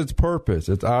 What's its purpose?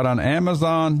 It's out on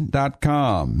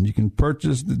Amazon.com. You can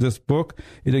purchase this book.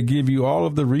 It'll give you all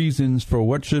of the reasons for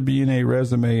what should be in a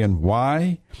resume and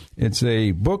why. It's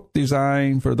a book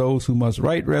designed for those who must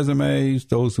write resumes,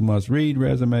 those who must read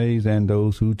resumes, and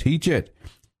those who teach it.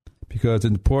 Because it's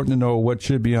important to know what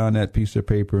should be on that piece of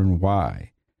paper and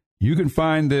why. You can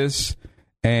find this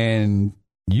and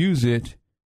use it,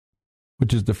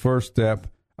 which is the first step,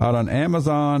 out on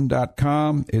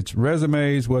Amazon.com. It's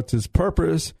Resumes. What's its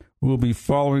purpose? We'll be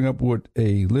following up with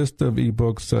a list of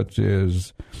ebooks such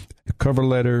as cover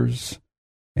letters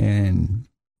and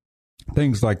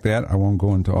things like that. I won't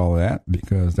go into all that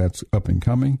because that's up and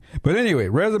coming. But anyway,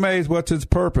 Resumes. What's its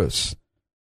purpose?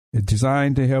 It's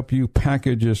designed to help you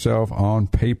package yourself on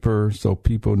paper so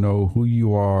people know who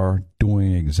you are,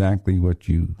 doing exactly what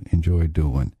you enjoy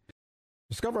doing.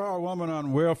 Discover how a woman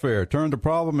on welfare turned a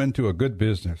problem into a good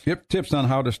business. Get tips on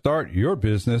how to start your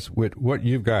business with what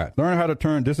you've got. Learn how to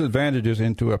turn disadvantages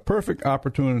into a perfect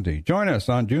opportunity. Join us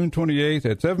on June 28th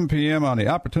at 7 p.m. on the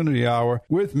Opportunity Hour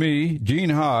with me, Gene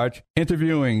Hodge,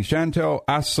 interviewing Chantel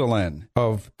Asselin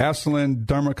of Asselin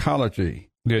Dermatology,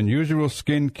 the unusual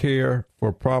skin care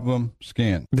for problem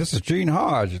skin. This is Gene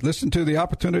Hodge. Listen to the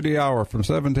Opportunity Hour from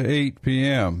 7 to 8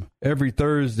 p.m. every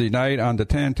Thursday night on the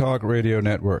Tan Talk Radio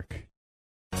Network.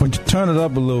 Why don't you turn it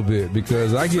up a little bit,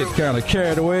 because I get kind of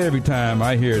carried away every time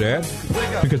I hear that,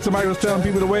 because somebody was telling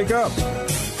people to wake up.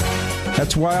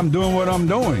 That's why I'm doing what I'm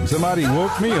doing. Somebody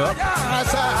woke me up.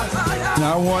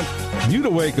 Now I want you to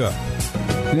wake up.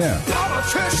 Yeah.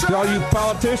 To all you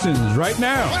politicians right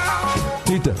now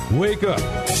need to wake up.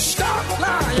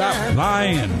 Stop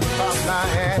lying.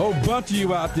 A whole bunch of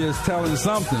you out there is telling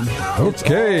something.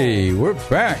 Okay, we're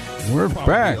back.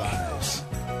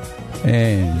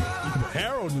 And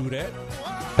Harold knew that.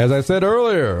 As I said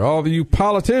earlier, all of you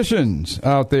politicians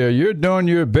out there, you're doing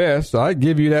your best. I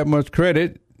give you that much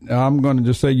credit. I'm going to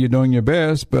just say you're doing your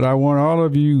best, but I want all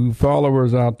of you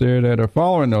followers out there that are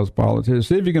following those politicians,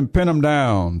 see if you can pin them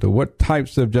down to what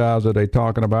types of jobs are they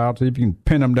talking about. See if you can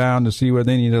pin them down to see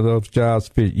whether any of those jobs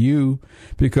fit you,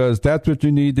 because that's what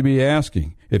you need to be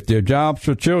asking. If they're jobs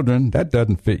for children, that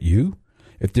doesn't fit you.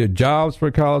 If they're jobs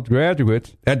for college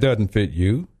graduates, that doesn't fit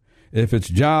you. If it's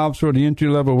jobs for the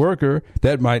entry-level worker,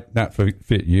 that might not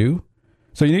fit you.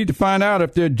 So you need to find out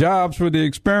if they're jobs for the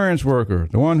experienced worker,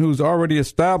 the one who's already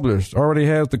established, already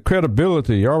has the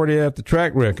credibility, already has the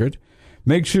track record.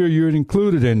 Make sure you're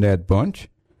included in that bunch,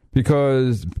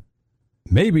 because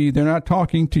maybe they're not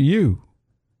talking to you.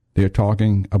 They're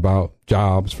talking about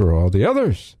jobs for all the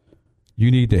others.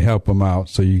 You need to help them out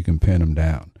so you can pin them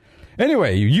down.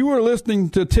 Anyway, you were listening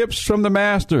to Tips from the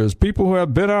Masters, people who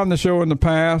have been on the show in the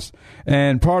past,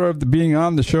 and part of being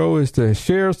on the show is to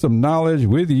share some knowledge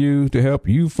with you to help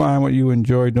you find what you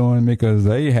enjoy doing, because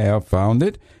they have found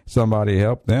it. Somebody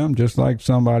helped them just like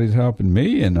somebody's helping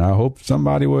me, and I hope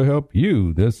somebody will help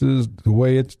you. This is the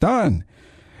way it's done.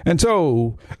 And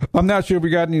so I'm not sure if we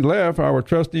got any left. Our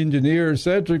trusty engineer,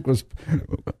 Cedric, was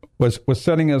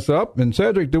setting us up. And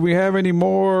Cedric, do we have any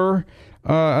more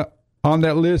on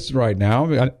that list right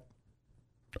now?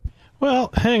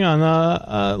 Well, hang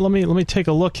on. Let me take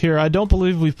a look here. I don't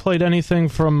believe we've played anything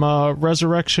from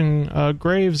Resurrection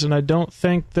Graves, and I don't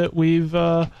think that we've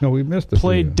we missed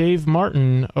played Dave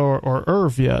Martin or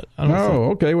Irv yet.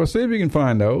 Okay. Well, see if you can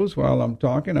find those while I'm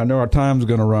talking. I know our time's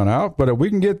going to run out, but if we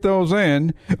can get those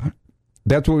in,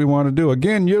 that's what we want to do.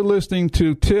 Again, you're listening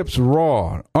to Tips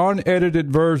Raw,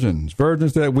 unedited versions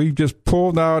that we've just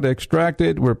pulled out,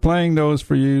 extracted. We're playing those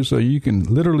for you so you can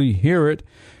literally hear it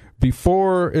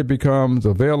before it becomes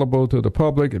available to the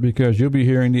public, because you'll be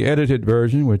hearing the edited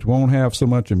version, which won't have so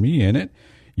much of me in it.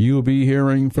 You'll be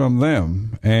hearing from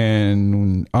them.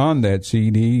 And on that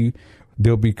CD,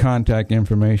 there'll be contact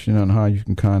information on how you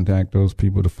can contact those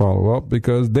people to follow up,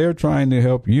 because they're trying to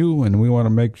help you, and we want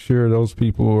to make sure those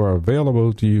people are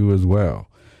available to you as well.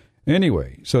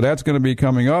 Anyway, so that's going to be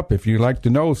coming up. If you'd like to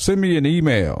know, send me an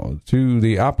email to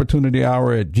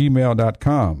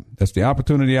theopportunityhour@gmail.com. That's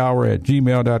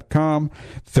theopportunityhour@gmail.com.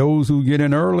 Those who get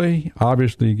in early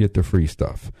obviously get the free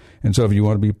stuff. And so if you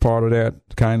want to be part of that,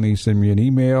 kindly send me an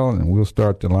email and we'll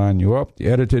start to line you up. The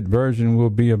edited version will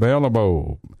be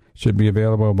available. Should be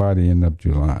available by the end of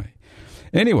July.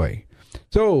 Anyway,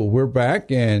 so we're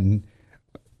back, and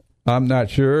I'm not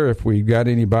sure if we got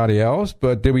anybody else,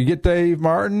 but did we get Dave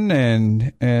Martin?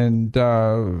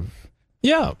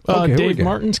 Yeah, okay, Dave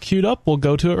Martin's queued up. We'll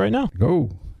go to it right now.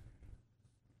 Go.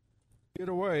 Get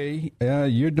away.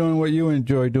 You're doing what you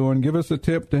enjoy doing. Give us a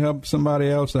tip to help somebody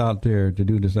else out there to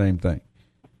do the same thing.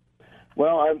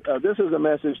 Well, this is a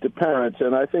message to parents,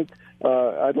 and I think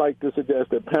I'd like to suggest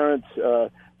that parents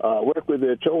work with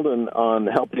their children on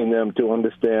helping them to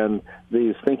understand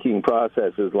these thinking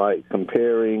processes like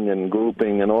comparing and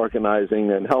grouping and organizing,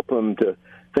 and help them to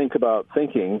think about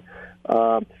thinking.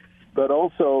 But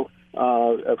also,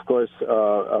 of course,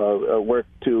 work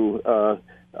to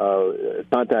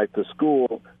contact the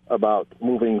school about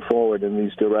moving forward in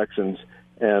these directions.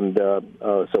 And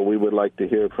so we would like to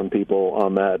hear from people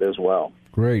on that as well.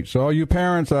 Great. So all you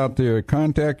parents out there,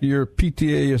 contact your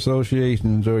PTA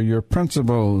associations or your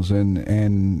principals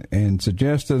and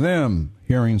suggest to them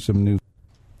hearing some new.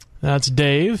 That's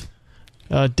Dave.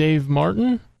 Dave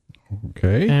Martin.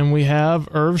 Okay. And we have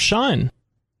Irv Shine.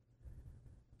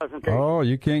 Oh,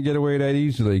 you can't get away that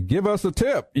easily. Give us a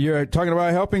tip. You're talking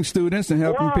about helping students and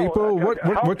helping people.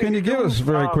 What can you give us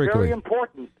very quickly? Very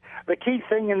important. The key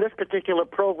thing in this particular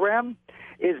program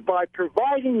is by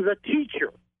providing the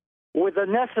teacher with the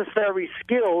necessary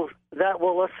skills that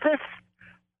will assist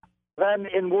them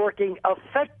in working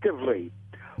effectively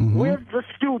with the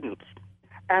students,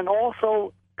 and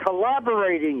also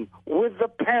collaborating with the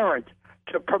parent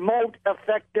to promote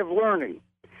effective learning.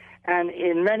 And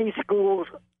in many schools,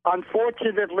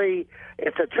 unfortunately,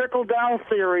 it's a trickle-down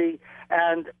theory,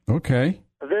 and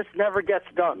this never gets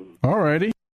done. All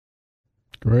righty.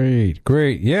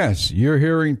 Great. Yes, you're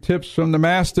hearing tips from the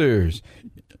masters.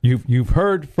 You've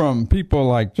heard from people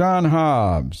like John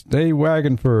Hobbs, Dave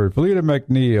Wagenford, Felita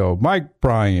McNeil, Mike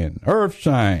Bryan, Irv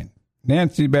Shine,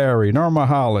 Nancy Barry, Norma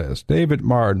Hollis, David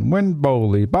Martin, Win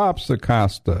Bowley, Bob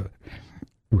Sacosta,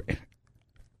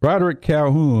 Roderick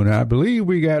Calhoun. I believe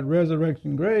we got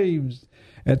Resurrection Graves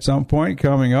at some point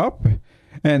coming up.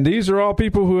 And these are all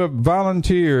people who have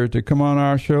volunteered to come on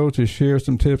our show to share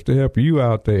some tips to help you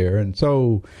out there. And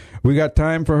so we got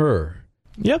time for her.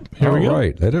 Yep, here we go. All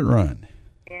right, let it run.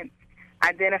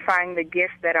 Identifying the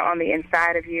gifts that are on the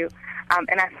inside of you.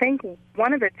 And I think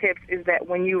one of the tips is that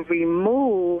when you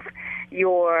remove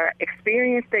your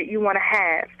experience that you want to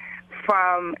have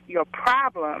from your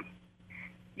problem,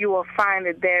 you will find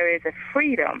that there is a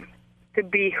freedom to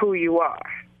be who you are.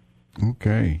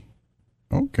 Okay.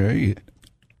 Go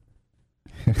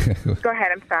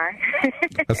ahead, I'm sorry.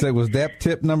 I said, was that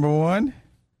tip number one?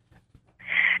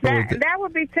 That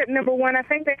would be tip number one. I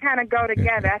think they kind of go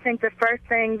together. I think the first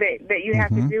thing that you have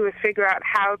to do is figure out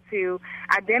how to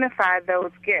identify those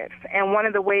gifts. And one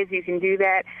of the ways you can do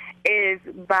that is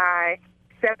by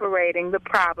separating the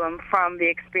problem from the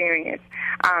experience.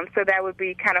 So that would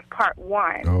be kind of part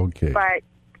one. Okay. But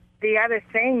the other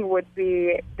thing would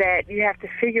be that you have to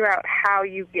figure out how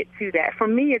you get to that. For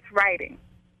me, it's writing.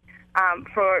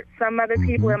 For some other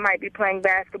people, it might be playing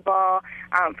basketball.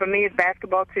 For me, it's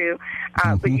basketball too.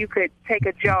 But you could take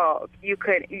a jog. You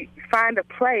could find a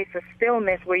place, a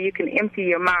stillness where you can empty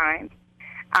your mind,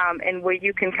 and where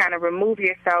you can kind of remove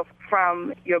yourself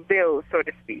from your bills, so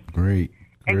to speak. Great.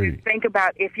 And you think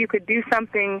about if you could do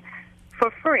something for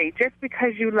free, just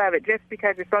because you love it, just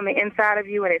because it's on the inside of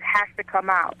you and it has to come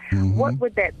out. What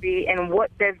would that be, and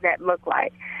what does that look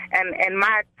like? And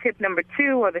my tip number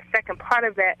two, or the second part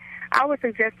of that, I would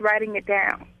suggest writing it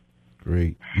down.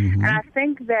 Great. And I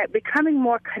think that becoming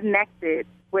more connected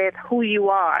with who you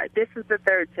are, this is the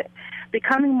third tip,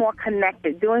 becoming more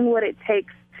connected, doing what it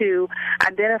takes to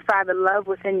identify the love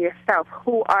within yourself.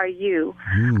 Who are you?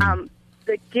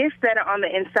 The gifts that are on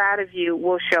the inside of you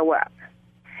will show up.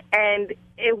 And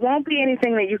it won't be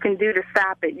anything that you can do to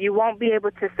stop it. You won't be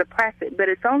able to suppress it. But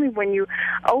it's only when you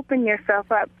open yourself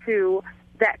up to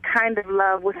that kind of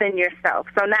love within yourself.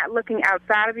 So not looking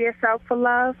outside of yourself for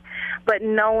love, but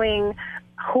knowing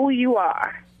who you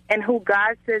are and who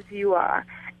God says you are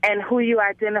and who you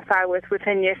identify with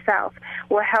within yourself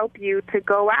will help you to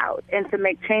go out and to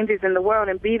make changes in the world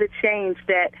and be the change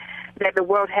that the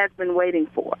world has been waiting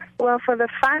for. Well, for the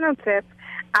final tip,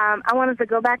 I wanted to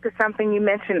go back to something you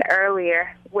mentioned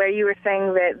earlier, where you were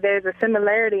saying that there's a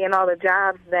similarity in all the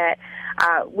jobs that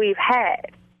we've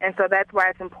had. And so that's why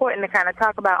it's important to kind of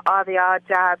talk about all the odd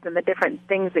jobs and the different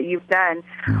things that you've done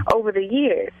over the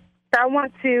years. So I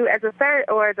want to, as a third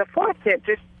or as a fourth tip,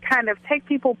 just kind of take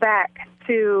people back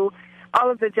to all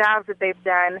of the jobs that they've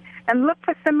done and look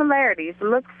for similarities,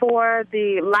 look for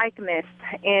the likeness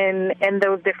in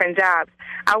those different jobs.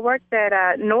 I worked at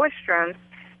Nordstrom's,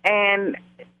 and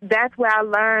that's where I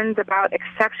learned about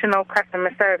exceptional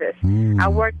customer service. I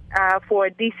worked for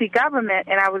D.C. government,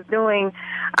 and I was doing,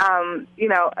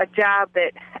 a job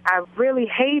that I really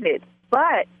hated.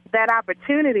 But that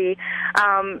opportunity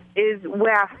is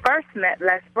where I first met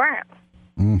Les Brown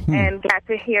and got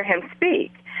to hear him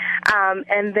speak.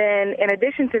 And then, in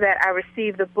addition to that, I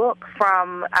received the book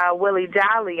from Willie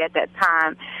Jolly at that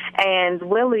time, and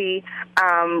Willie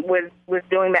was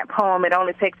doing that poem, It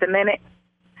Only Takes a Minute.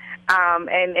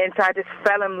 And so I just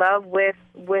fell in love with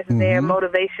their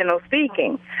motivational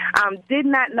speaking. Did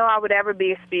not know I would ever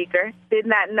be a speaker. Did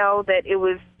not know that it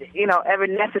was, ever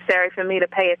necessary for me to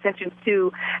pay attention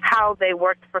to how they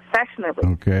worked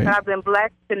professionally. Okay. And I've been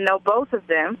blessed to know both of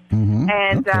them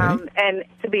and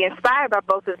to be inspired by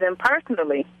both of them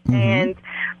personally. And,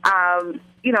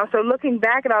 so looking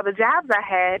back at all the jobs I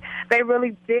had, they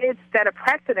really did set a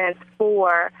precedent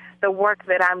for the work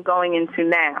that I'm going into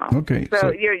now. Okay.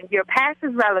 So your past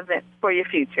is relevant for your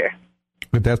future.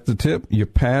 But that's the tip? Your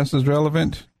past is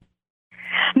relevant?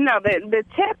 No, the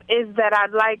tip is that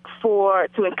I'd like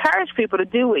to encourage people to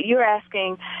do what you're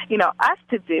asking, us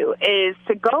to do, is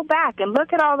to go back and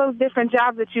look at all those different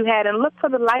jobs that you had and look for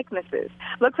the likenesses.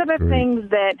 Look for the things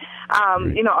that,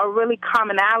 are really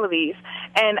commonalities.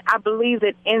 And I believe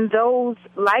that in those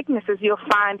likenesses, you'll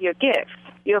find your gifts.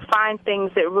 You'll find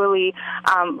things that really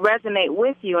resonate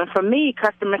with you. And for me,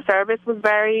 customer service was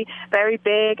very, very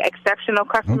big, exceptional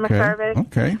customer service.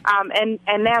 Okay.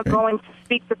 And now going to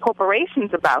speak to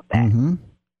corporations about that,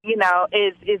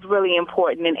 is really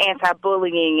important, and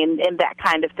anti-bullying and that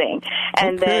kind of thing.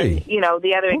 And then,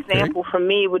 the other example for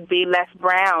me would be Les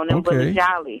Brown and Willie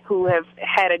Jolly, who have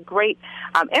had a great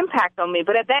impact on me.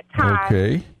 But at that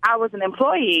time, I was an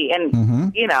employee,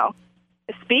 and,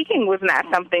 speaking was not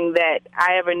something that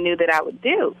I ever knew that I would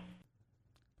do.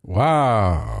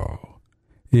 Wow.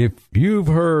 If you've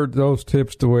heard those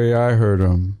tips the way I heard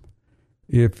them,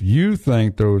 if you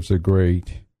think those are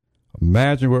great,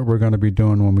 imagine what we're going to be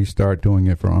doing when we start doing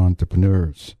it for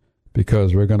entrepreneurs,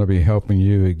 because we're going to be helping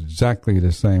you exactly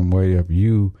the same way of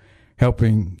you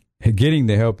getting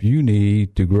the help you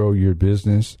need to grow your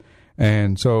business.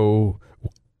 And so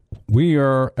we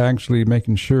are actually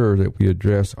making sure that we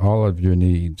address all of your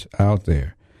needs out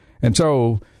there. And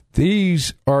so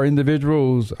these are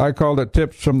individuals, I call it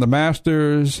Tips from the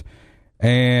Masters,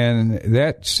 and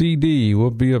that CD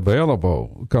will be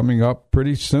available coming up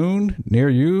pretty soon near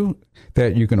you,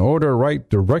 that you can order right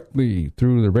directly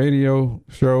through the radio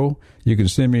show. You can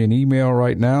send me an email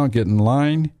right now, get in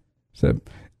line. So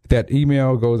that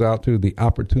email goes out to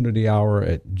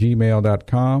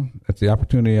theopportunityhour@gmail.com. That's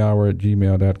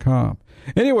theopportunityhour@gmail.com.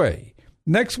 Anyway,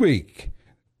 next week,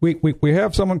 we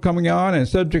have someone coming on, and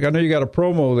Cedric, I know you got a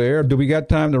promo there. Do we got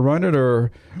time to run it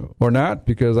or not?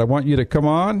 Because I want you to come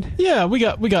on. Yeah, we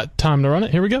got time to run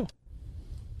it. Here we go.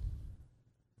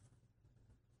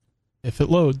 If it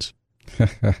loads.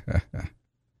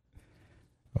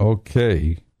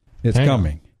 Okay. It's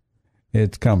coming.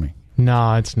 It's coming.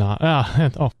 No, it's not.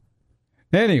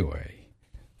 Anyway,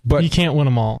 but you can't win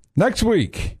them all. Next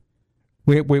week,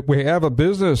 we have a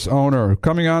business owner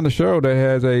coming on the show that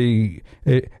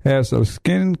has some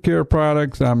skincare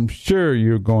products. I'm sure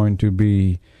you're going to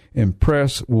be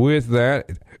impressed with that.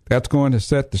 That's going to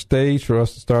set the stage for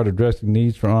us to start addressing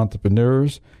needs for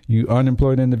entrepreneurs. You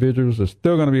unemployed individuals are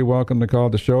still going to be welcome to call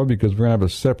the show, because we're going to have a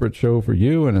separate show for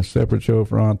you and a separate show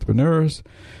for entrepreneurs.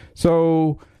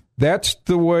 So that's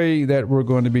the way that we're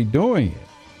going to be doing it.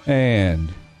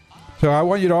 And so I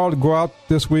want you all to go out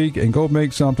this week and go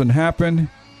make something happen.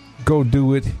 Go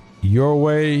do it your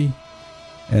way,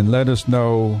 and let us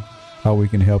know how we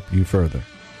can help you further.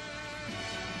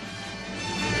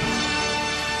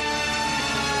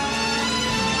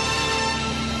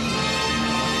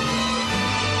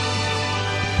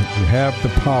 You have the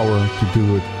power to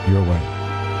do it your way.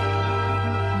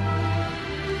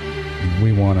 And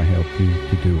we want to help you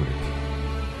to do it.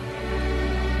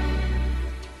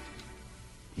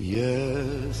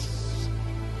 Yes,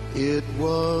 it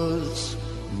was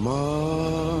my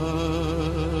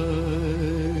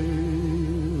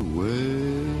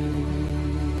way.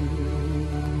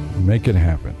 Make it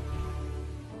happen.